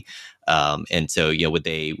relatively. And so, would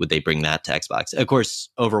they bring that to Xbox? Of course,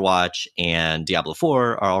 Overwatch and Diablo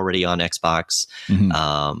 4 are already on Xbox.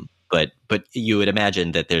 But you would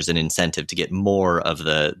imagine that there's an incentive to get more of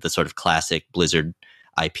the sort of classic Blizzard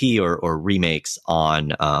IP or remakes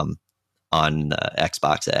on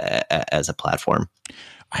Xbox as a platform.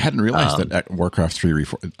 I hadn't realized that Warcraft 3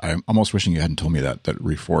 I'm almost wishing you hadn't told me that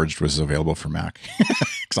Reforged was available for Mac,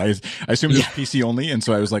 because I assumed it was PC only, and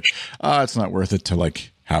so I was like, it's not worth it to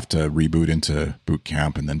like have to reboot into Boot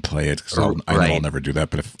Camp and then play it. So I know I'll never do that.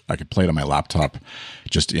 But if I could play it on my laptop,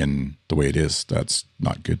 just in the way it is, that's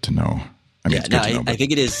not good to know. I mean, I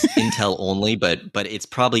think it is Intel only, but it's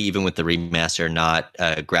probably even with the remaster not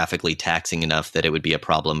graphically taxing enough that it would be a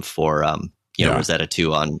problem for Rosetta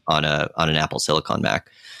 2 on an Apple Silicon Mac.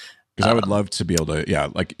 Because I would love to be able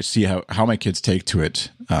to see how my kids take to it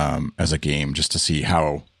as a game, just to see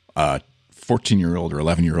how 14-year-old or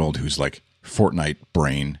 11-year-old who's like Fortnite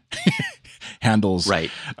brain handles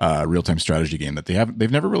real-time strategy game that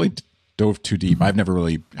they've never really dove too deep. I've never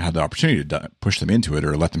really had the opportunity to push them into it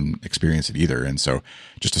or let them experience it either. And so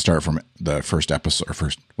just to start from the first episode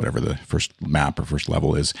or whatever the first map or first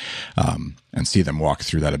level is, and see them walk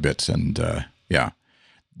through that a bit and Yeah.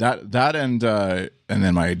 That and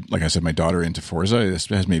then like I said, my daughter into Forza. This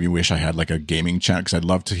has made me wish I had like a gaming channel, because I'd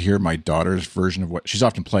love to hear my daughter's version of what she's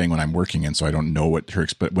often playing when I'm working, and so I don't know what her.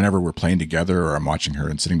 But whenever we're playing together or I'm watching her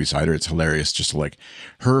and sitting beside her, it's hilarious just to like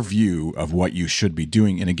her view of what you should be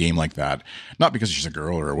doing in a game like that. Not because she's a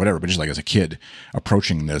girl or whatever, but just like as a kid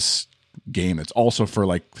approaching this game. It's also for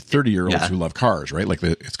like 30-year-olds who love cars, right? Like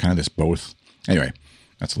it's kind of this both. Anyway,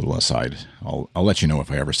 that's a little aside. I'll let you know if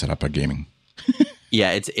I ever set up a gaming.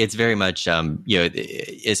 Yeah, it's very much,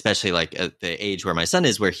 especially like at the age where my son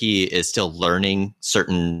is, where he is still learning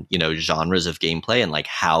certain, genres of gameplay and like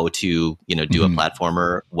how to, do a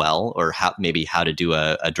platformer well, or how to do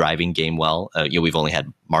a driving game well. We've only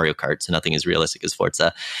had Mario Kart, so nothing as realistic as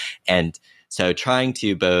Forza. And so trying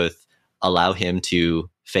to both allow him to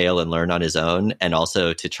fail and learn on his own, and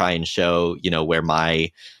also to try and show, where my,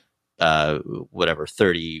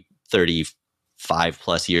 35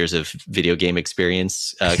 plus years of video game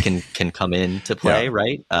experience can come into play,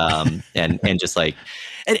 right? And just like,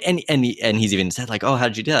 and he's even said like, oh, how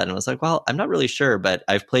did you do that? And I was like, well, I'm not really sure, but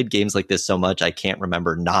I've played games like this so much I can't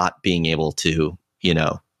remember not being able to,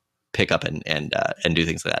 pick up and do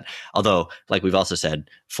things like that. Although, like we've also said,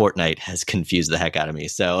 Fortnite has confused the heck out of me,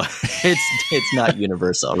 so it's not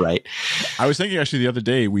universal, right? I was thinking actually the other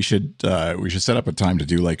day we should set up a time to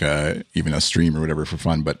do like even a stream or whatever for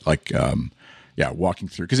fun, but like. Walking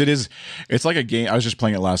through, because it's like a game. I was just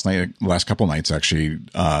playing it last couple nights actually,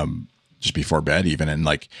 just before bed even, and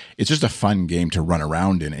like it's just a fun game to run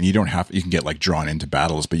around in, and you can get like drawn into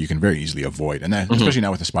battles, but you can very easily avoid. And then especially now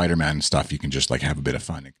with the Spider-Man stuff, you can just like have a bit of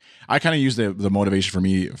fun. I kind of use the motivation for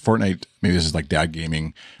me, Fortnite, maybe this is like dad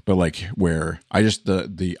gaming, but like where I just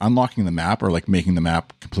the unlocking the map or like making the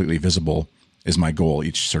map completely visible is my goal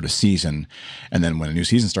each sort of season. And then when a new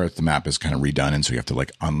season starts, the map is kind of redone. And so you have to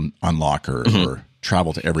like unlock or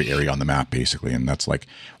travel to every area on the map basically. And that's like,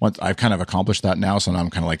 once I've kind of accomplished that now. So now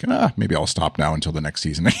I'm kind of like, maybe I'll stop now until the next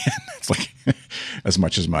season again. It's like as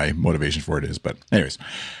much as my motivation for it is. But anyways,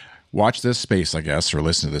 watch this space, I guess, or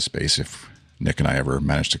listen to this space if Nick and I ever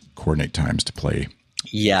manage to coordinate times to play.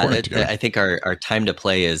 Yeah, I think our time to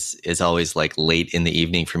play is always like late in the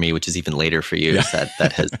evening for me, which is even later for you. Yeah.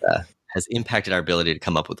 That has impacted our ability to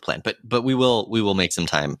come up with a plan. But we will make some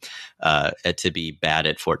time to be bad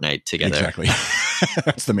at Fortnite together. Exactly.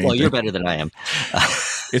 That's the main thing. Well, you're better than I am.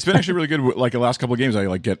 It's been actually really good. Like the last couple of games, I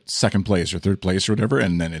like get second place or third place or whatever.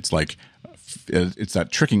 And then it's like, it's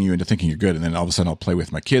that tricking you into thinking you're good. And then all of a sudden I'll play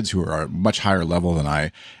with my kids who are much higher level than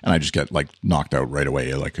I, and I just get like knocked out right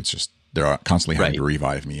away. Like it's just, they're constantly having to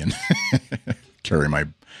revive me and carry my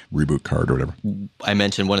reboot card or whatever. I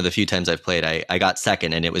mentioned one of the few times I've played, I got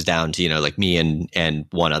second, and it was down to, like me and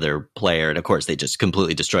one other player. And of course they just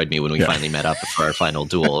completely destroyed me when we finally met up for our final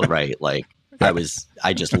duel. Right. Like I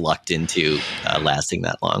just lucked into lasting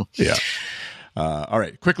that long. Yeah. All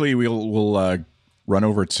right. Quickly, we'll run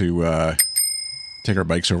over to take our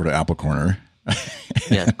bikes over to Apple Corner.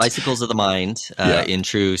 Bicycles of the mind in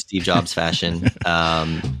true Steve Jobs fashion.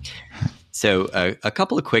 So a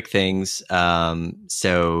couple of quick things. Corey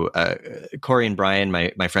and Brian,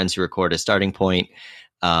 my friends who record a Starting Point,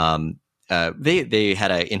 they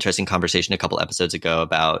had an interesting conversation a couple episodes ago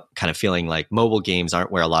about kind of feeling like mobile games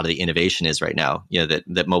aren't where a lot of the innovation is right now.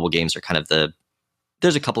 That mobile games are kind of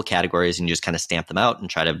there's a couple categories and you just kind of stamp them out and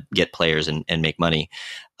try to get players and make money.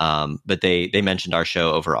 But they mentioned our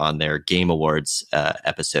show over on their Game Awards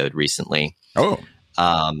episode recently. Oh,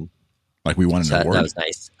 like we won an award. That was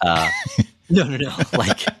nice. No.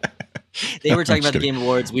 Like they were talking about the Game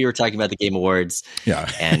Awards. We were talking about the Game Awards. Yeah.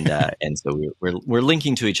 And so we're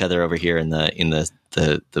linking to each other over here in the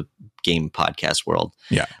game podcast world.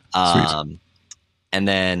 Yeah. And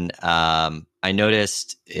then I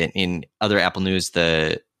noticed in other Apple news,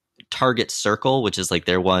 the Target Circle, which is like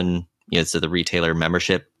their one, so the retailer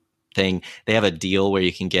membership thing, they have a deal where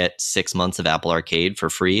you can get 6 months of Apple Arcade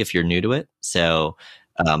for free if you're new to it. So,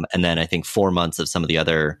 and then I think 4 months of some of the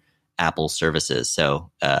other Apple services.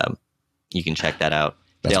 So you can check that out.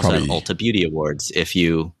 They also have Ulta Beauty Awards if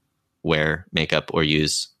you wear makeup or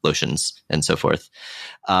use lotions and so forth.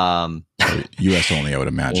 US only, I would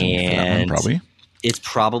imagine. For that one, probably. It's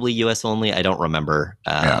probably US only. I don't remember.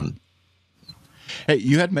 Hey,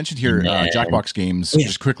 you had mentioned here Jackbox games.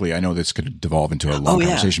 Just quickly, I know this could devolve into a long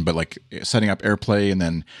conversation, but like setting up AirPlay and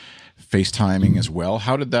then FaceTiming as well.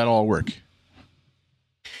 How did that all work?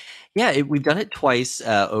 Yeah, we've done it twice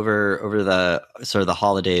over the sort of the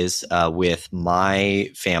holidays with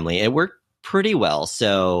my family. It worked pretty well.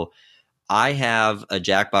 So I have a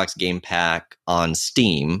Jackbox game pack on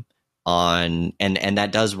Steam and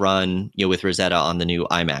that does run with Rosetta on the new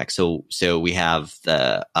iMac. So we have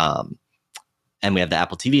the and we have the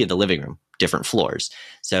Apple TV in the living room, different floors.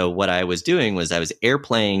 So what I was doing was I was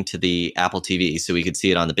AirPlaying to the Apple TV so we could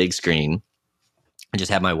see it on the big screen. I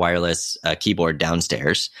just had my wireless keyboard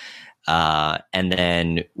downstairs. And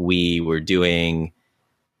then we were doing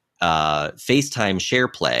FaceTime share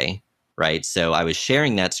play, right? So I was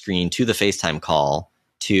sharing that screen to the FaceTime call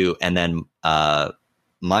and then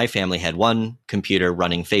my family had one computer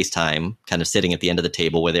running FaceTime, kind of sitting at the end of the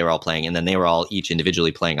table where they were all playing, and then they were all each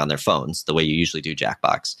individually playing on their phones, the way you usually do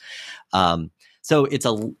Jackbox. So it's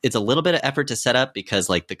a little bit of effort to set up because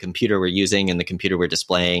like the computer we're using and the computer we're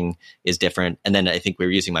displaying is different. And then I think we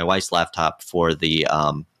were using my wife's laptop for the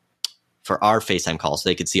for our FaceTime call so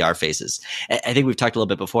they could see our faces. I think we've talked a little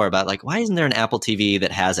bit before about like, why isn't there an Apple TV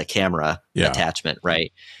that has a camera attachment,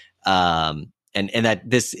 right? And that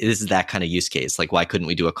this is that kind of use case. Like, why couldn't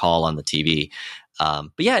we do a call on the TV?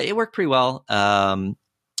 But yeah, it worked pretty well. And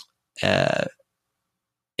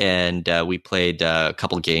we played a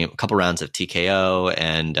couple rounds of TKO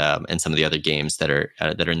and some of the other games that are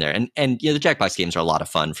in there. And the Jackbox games are a lot of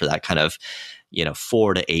fun for that kind of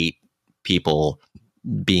 4 to 8 people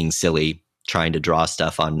being silly, trying to draw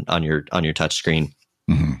stuff on your touch screen.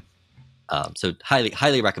 Mm-hmm. So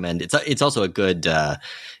highly recommend. It's also a good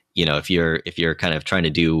if you're kind of trying to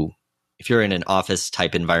do, if you're in an office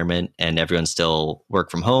type environment and everyone's still work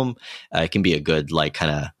from home, it can be a good like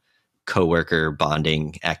kind of coworker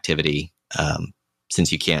bonding activity,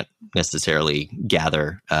 since you can't necessarily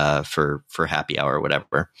gather for happy hour or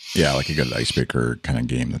whatever. Yeah, like a good icebreaker kind of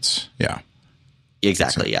game.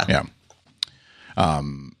 Exactly. Yeah.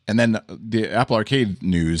 And then the Apple Arcade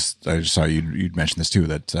news. I just saw you'd mentioned this too.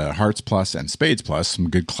 That Hearts Plus and Spades Plus, some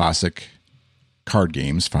good classic card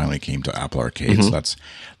games, finally came to Apple Arcade. Mm-hmm. So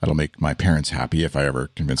that'll make my parents happy if I ever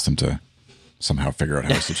convince them to somehow figure out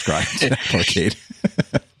how to subscribe to Apple Arcade.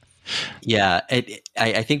 Yeah,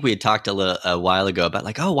 I think we had talked a while ago about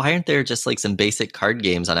like, oh, why aren't there just like some basic card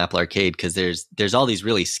games on Apple Arcade? Because there's all these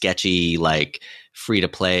really sketchy like free to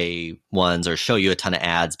play ones, or show you a ton of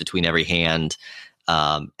ads between every hand.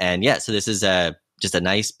 And yeah, so this is just a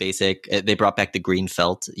nice basic. They brought back the green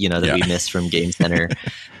felt, that we missed from Game Center.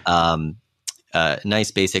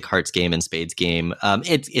 Nice basic Hearts game and Spades game.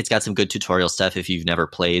 It's got some good tutorial stuff if you've never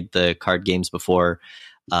played the card games before,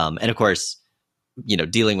 and of course,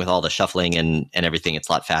 dealing with all the shuffling and everything, it's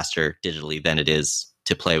a lot faster digitally than it is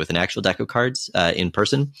to play with an actual deck of cards in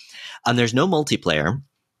person. There's no multiplayer.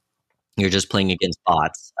 You're just playing against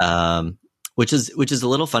bots, which is a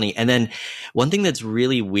little funny. And then one thing that's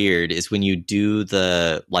really weird is when you do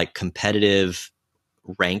the like competitive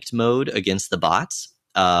ranked mode against the bots,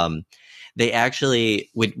 they actually,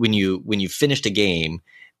 when you finished a game,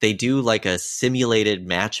 they do like a simulated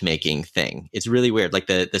matchmaking thing. It's really weird. Like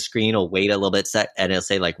the screen will wait a little bit and it'll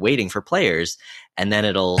say like waiting for players. And then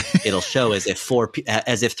it'll show as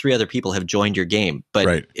if 3 other people have joined your game,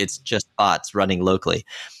 but It's just bots running locally.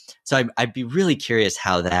 So I'd be really curious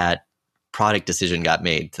how that product decision got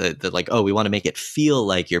made that like, oh, we want to make it feel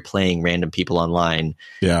like you're playing random people online,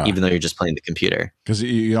 even though you're just playing the computer. Because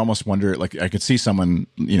you almost wonder, like I could see someone,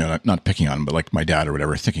 not picking on him, but like my dad or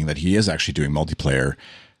whatever, thinking that he is actually doing multiplayer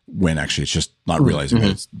when actually it's just not realizing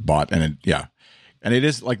that it's bot. And and it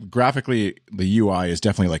is like graphically, the UI is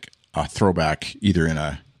definitely like a throwback, either in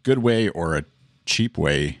a good way or a cheap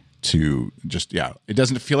way to just, it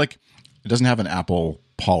doesn't feel like, it doesn't have an Apple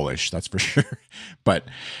polish, that's for sure. But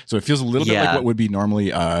so it feels a little bit like what would be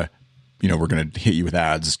normally, we're going to hit you with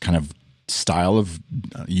ads kind of style of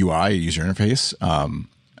UI, user interface.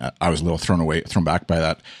 I was a little thrown back by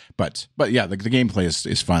that. But yeah, the gameplay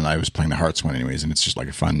is fun. I was playing the Hearts one anyways, and it's just like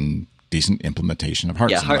a fun, decent implementation of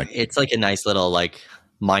Hearts. Yeah, it's like a nice little like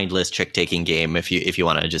mindless trick-taking game if you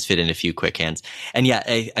want to just fit in a few quick hands. And yeah,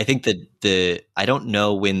 I think that I don't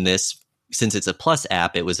know when this, since it's a Plus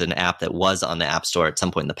app, it was an app that was on the App Store at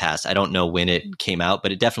some point in the past. I don't know when it came out,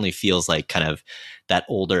 but it definitely feels like kind of that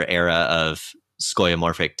older era of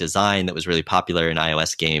skeuomorphic design that was really popular in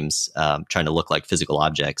iOS games, trying to look like physical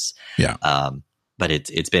objects. Yeah. But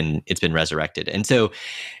it's been resurrected. And so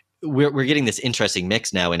we're getting this interesting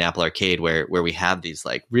mix now in Apple Arcade where we have these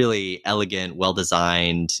like really elegant,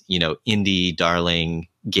 well-designed, indie darling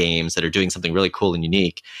games that are doing something really cool and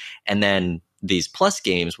unique. And then these Plus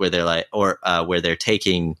games where they're like, or where they're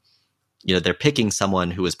taking, they're picking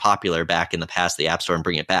someone who was popular back in the past, the App Store, and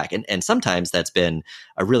bring it back. And sometimes that's been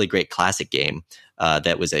a really great classic game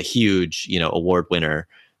that was a huge, award winner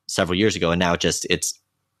several years ago. And now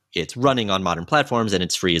it's running on modern platforms and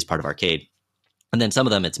it's free as part of Arcade. And then some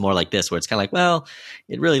of them, it's more like this, where it's kind of like, well,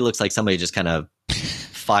 it really looks like somebody just kind of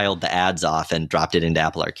filed the ads off and dropped it into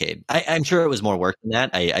Apple Arcade. I'm sure it was more work than that.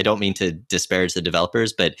 I don't mean to disparage the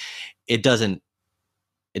developers, but it doesn't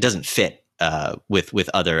fit with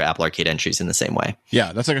other Apple Arcade entries in the same way.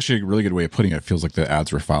 Yeah, that's actually a really good way of putting it. It feels like the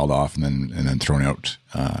ads were filed off and then thrown out.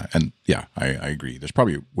 And yeah, I agree. There's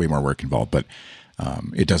probably way more work involved, but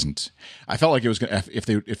it doesn't. I felt like it was gonna.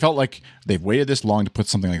 It felt like they've waited this long to put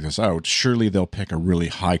something like this out. Surely they'll pick a really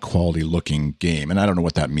high quality looking game, and I don't know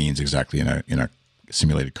what that means exactly in a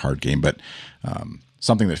simulated card game, but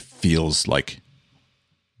something that feels like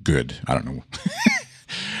good. I don't know.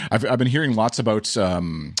 I've been hearing lots about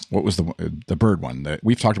what was the bird one that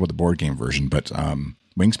we've talked about, the board game version, but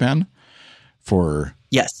Wingspan for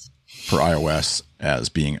iOS as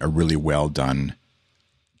being a really well done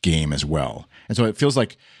game as well. And so it feels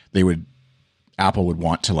like Apple would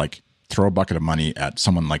want to like throw a bucket of money at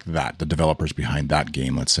someone like that, the developers behind that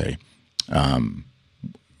game, let's say,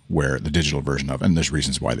 where the digital version of, and there's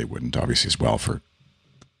reasons why they wouldn't, obviously, as well, for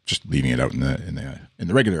just leaving it out in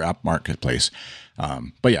the regular app marketplace.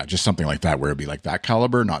 But yeah, just something like that where it'd be like that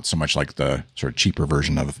caliber, not so much like the sort of cheaper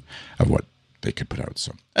version of what they could put out.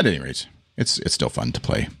 So at any rate, it's still fun to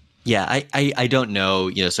play. Yeah, I don't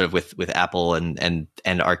know, sort of with Apple and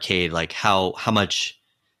Arcade, like how much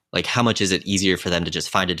is it easier for them to just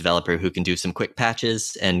find a developer who can do some quick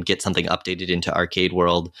patches and get something updated into Arcade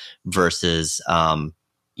World versus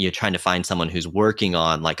trying to find someone who's working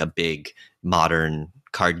on like a big modern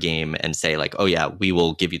card game and say like, oh yeah, we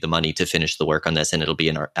will give you the money to finish the work on this and it'll be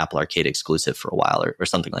an Apple Arcade exclusive for a while or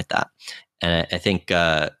something like that. And I think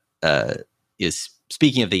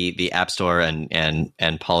speaking of the App Store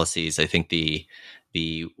and policies, I think the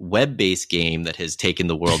web-based game that has taken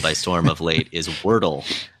the world by storm of late is Wordle.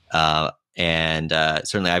 And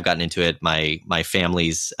certainly I've gotten into it. My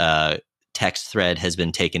family's text thread has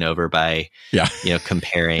been taken over by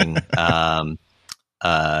comparing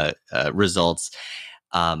results.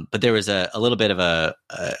 But there was a little bit of a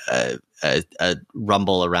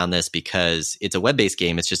rumble around this because it's a web-based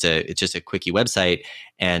game. It's just a quickie website,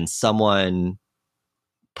 and someone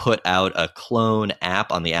put out a clone app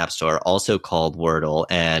on the App Store, also called Wordle,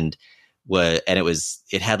 and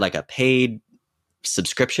it had like a paid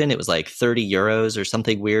subscription. It was like €30 or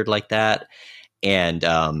something weird like that, and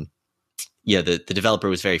the developer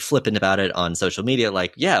was very flippant about it on social media,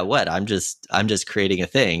 like, yeah, what? I'm just creating a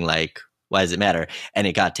thing, like, why does it matter? And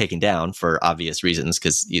it got taken down for obvious reasons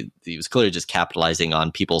because he was clearly just capitalizing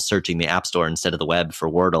on people searching the App Store instead of the web for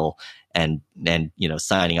Wordle and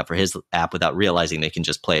signing up for his app without realizing they can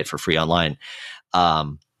just play it for free online.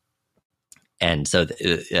 And so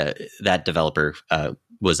that developer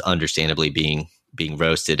was understandably being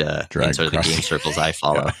roasted in sort of the game circles I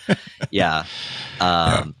follow. Yeah.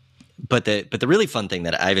 But the really fun thing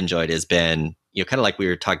that I've enjoyed has been, kind of like we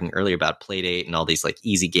were talking earlier about Playdate and all these like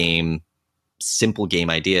easy game, simple game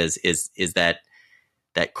ideas, is that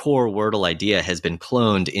core Wordle idea has been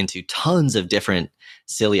cloned into tons of different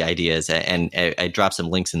silly ideas. And I dropped some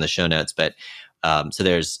links in the show notes, but so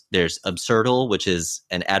there's Absurdle, which is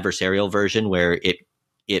an adversarial version where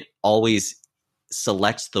it always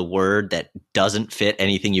selects the word that doesn't fit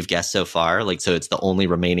anything you've guessed so far. Like, so it's the only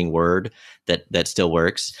remaining word that still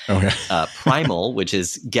works. Okay. Primal, which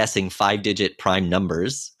is guessing 5-digit prime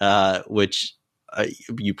numbers, which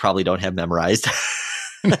you probably don't have memorized.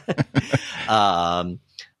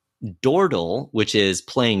 Dordle, which is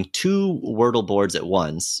playing 2 Wordle boards at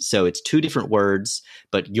once. So it's 2 different words,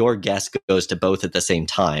 but your guess goes to both at the same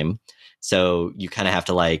time. So you kind of have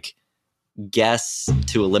to like guess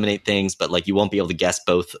to eliminate things, but like you won't be able to guess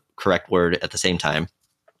both correct word at the same time.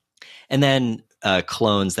 And then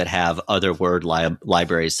clones that have other word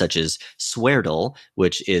libraries such as Swerdle,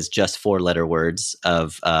 which is just 4-letter words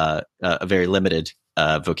of a very limited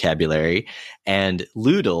vocabulary, and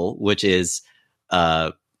Loodle, which is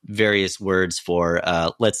various words for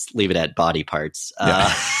let's leave it at body parts,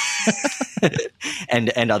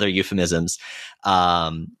 and other euphemisms.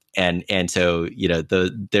 And so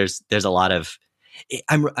there's a lot of.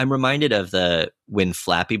 I'm reminded of when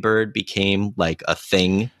Flappy Bird became like a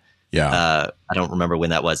thing. Yeah, I don't remember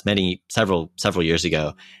when that was. Several years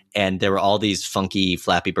ago, and there were all these funky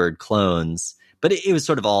Flappy Bird clones, but it was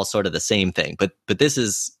sort of the same thing. But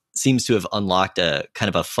this seems to have unlocked a kind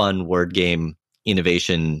of a fun word game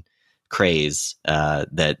innovation craze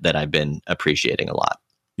that I've been appreciating a lot.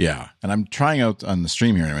 Yeah, and I'm trying out on the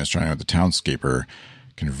stream here. I was trying out the Townscaper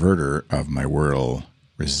converter of my Wordle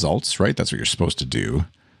results. Right, that's what you're supposed to do,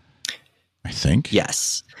 I think.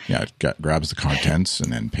 Yes. Yeah, it grabs the contents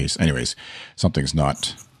and then pastes. Anyways, something's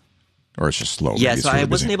not, or it's just slow. Yeah, so I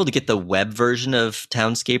wasn't able to get the web version of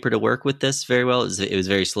Townscaper to work with this very well. It was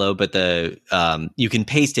very slow, but you can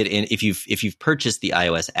paste it in if you've purchased the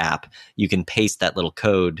iOS app, you can paste that little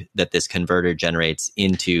code that this converter generates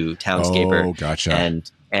into Townscaper. Oh, gotcha.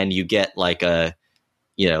 and you get like a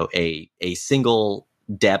single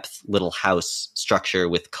depth little house structure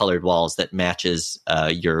with colored walls that matches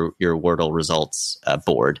your Wordle results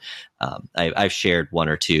board. I've shared one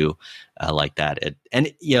or two like that,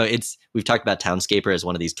 and we've talked about Townscaper as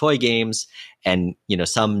one of these toy games, and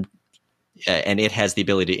and it has the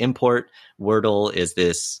ability to import. Wordle is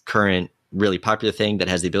this current really popular thing that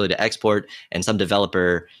has the ability to export, and some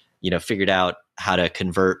developer figured out how to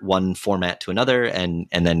convert one format to another, and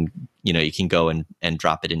then you can go and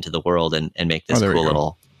drop it into the world and make this cool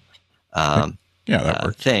little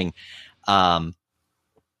thing.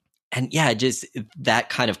 And yeah, just that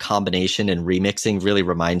kind of combination and remixing really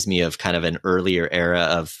reminds me of kind of an earlier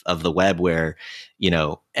era of the web where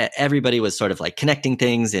everybody was sort of like connecting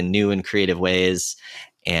things in new and creative ways,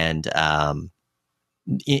 and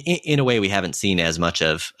in a way we haven't seen as much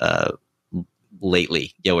of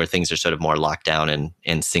lately, where things are sort of more locked down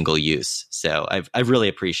and single use. So I've really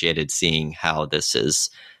appreciated seeing how this is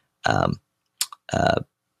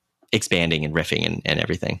expanding and riffing and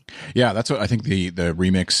everything. Yeah, that's what I think the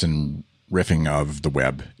remix and riffing of the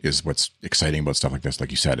web is what's exciting about stuff like this, like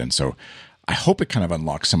you said. And so I hope it kind of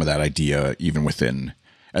unlocks some of that idea even within,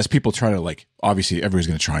 as people try to obviously everybody's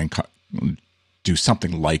going to try and do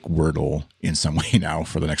something like Wordle in some way now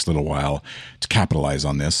for the next little while to capitalize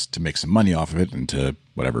on this, to make some money off of it, and to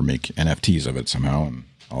make NFTs of it somehow and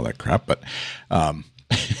all that crap. But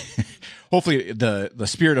hopefully the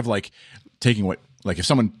spirit of taking if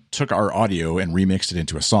someone took our audio and remixed it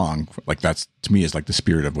into a song, that's to me is the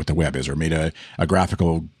spirit of what the web is, or made a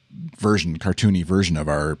graphical version, cartoony version of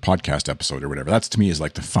our podcast episode or whatever. That's to me is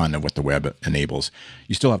the fun of what the web enables.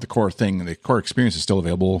 You still have the core thing. The core experience is still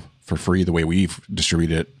available for free the way we've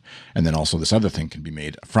distributed it. And then also this other thing can be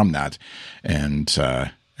made from that.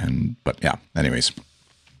 But yeah, anyways,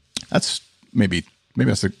 that's maybe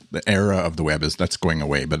that's the era of the web that's going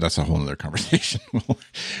away, but that's a whole other conversation. We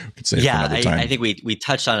could say for another time. I think we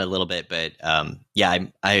touched on it a little bit, but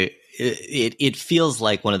it feels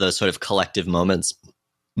like one of those sort of collective moments.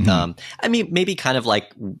 Mm-hmm. Maybe kind of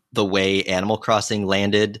like the way Animal Crossing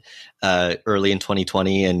landed early in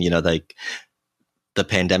 2020, and the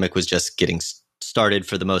pandemic was just getting started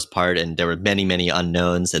for the most part, and there were many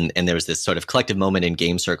unknowns, and there was this sort of collective moment in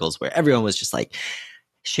game circles where everyone was just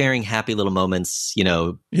sharing happy little moments,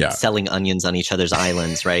 selling onions on each other's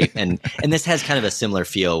islands, right? And this has kind of a similar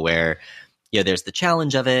feel where there's the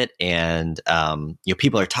challenge of it, and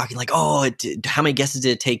people are talking how many guesses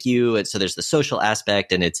did it take you? And so there's the social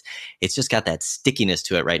aspect, and it's just got that stickiness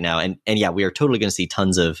to it right now. And yeah, we are totally going to see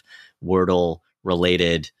tons of Wordle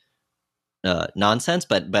related nonsense,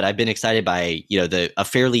 but I've been excited by a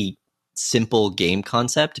fairly simple game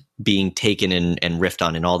concept being taken and riffed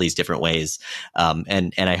on in all these different ways,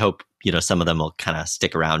 and I hope some of them will kind of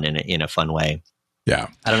stick around in a fun way. Yeah,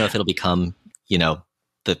 I don't know if it'll become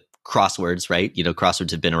the crosswords, right?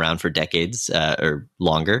 Crosswords have been around for decades or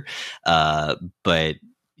longer, but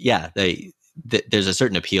yeah, there's a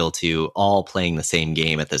certain appeal to all playing the same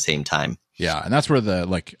game at the same time. Yeah, and that's where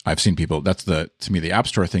I've seen people, to me, the App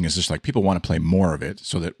Store thing is just people want to play more of it,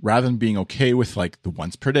 so that rather than being okay with the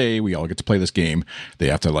once per day, we all get to play this game, they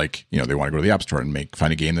have to they want to go to the App Store and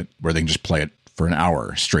find a game where they can just play it for an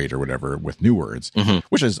hour straight or whatever with new words, mm-hmm.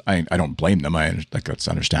 which is, I don't blame them. That's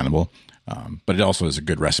understandable. But it also is a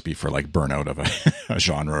good recipe for burnout of a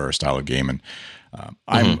genre or a style of game. And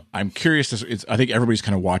I'm curious. I think everybody's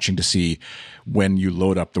kind of watching to see when you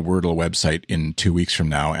load up the Wordle website in 2 weeks from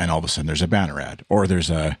now, and all of a sudden there's a banner ad, or there's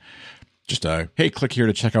hey, click here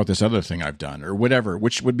to check out this other thing I've done, or whatever,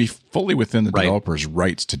 which would be fully within the developer's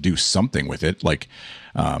rights to do something with it.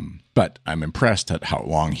 But I'm impressed at how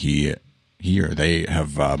long he or they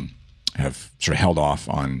have sort of held off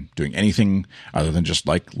on doing anything other than just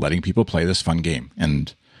letting people play this fun game.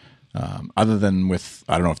 And other than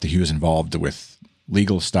I don't know if he was involved with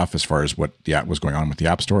legal stuff as far as what was going on with the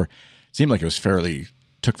App Store. It seemed like it was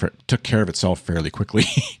took care of itself fairly quickly,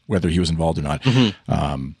 whether he was involved or not.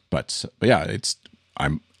 Mm-hmm. But yeah,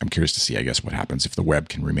 I'm curious to see, I guess, what happens if the web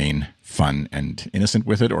can remain fun and innocent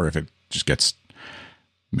with it, or if it just gets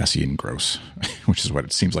messy and gross, which is what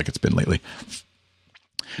it seems like it's been lately.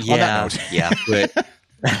 Yeah.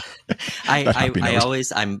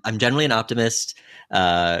 I'm generally an optimist.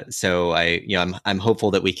 So I'm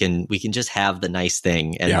hopeful that we can just have the nice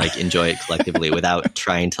thing and enjoy it collectively without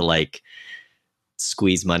trying to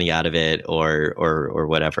squeeze money out of it or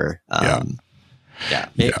whatever.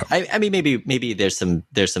 Maybe there's some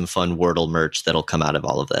fun Wordle merch that'll come out of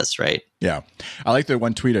all of this, right? Yeah. I like the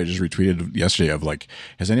one tweet I just retweeted yesterday of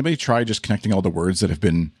has anybody tried just connecting all the words that have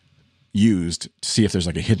been used to see if there's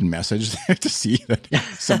like a hidden message there, to see that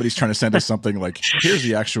somebody's trying to send us something like, here's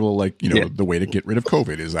the actual, like, the way to get rid of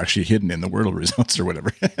COVID is actually hidden in the Wordle results or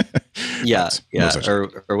whatever. Yeah.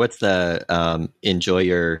 Or what's the enjoy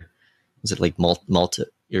your, is it like malta?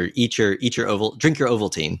 Eat your drink your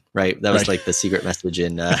Ovaltine, right? That was like the secret message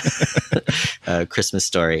in Christmas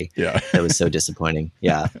Story. Yeah. That was so disappointing.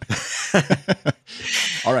 Yeah.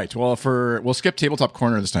 All right. Well, we'll skip Tabletop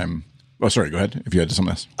Corner this time. Oh, sorry. Go ahead. If you had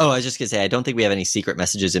something else. Oh, I was just going to say, I don't think we have any secret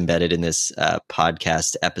messages embedded in this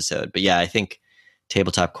podcast episode. But yeah, I think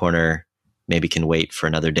Tabletop Corner maybe can wait for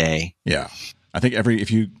another day. Yeah. I think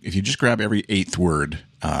if you just grab every 8th word,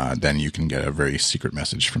 then you can get a very secret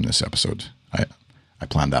message from this episode. I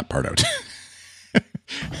planned that part out.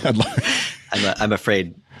 I'm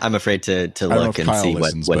afraid to look and see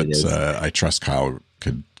what it is. I trust Kyle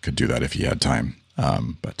could do that if he had time.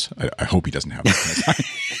 But I hope he doesn't have that kind of time.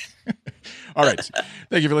 All right.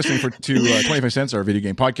 Thank you for listening to 25 Cents, our video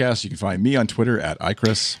game podcast. You can find me on Twitter at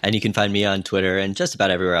iChris. And you can find me on Twitter and just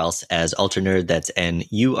about everywhere else as UltraNerd. That's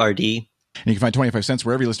NURD. And you can find 25 Cents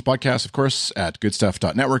wherever you listen to podcasts, of course, at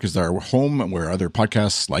goodstuff.network is our home where other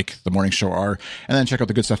podcasts like The Morning Show are. And then check out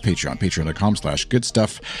the Good Stuff Patreon,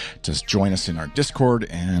 patreon.com/goodstuff, to join us in our Discord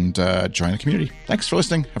and join the community. Thanks for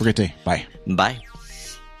listening. Have a great day. Bye. Bye.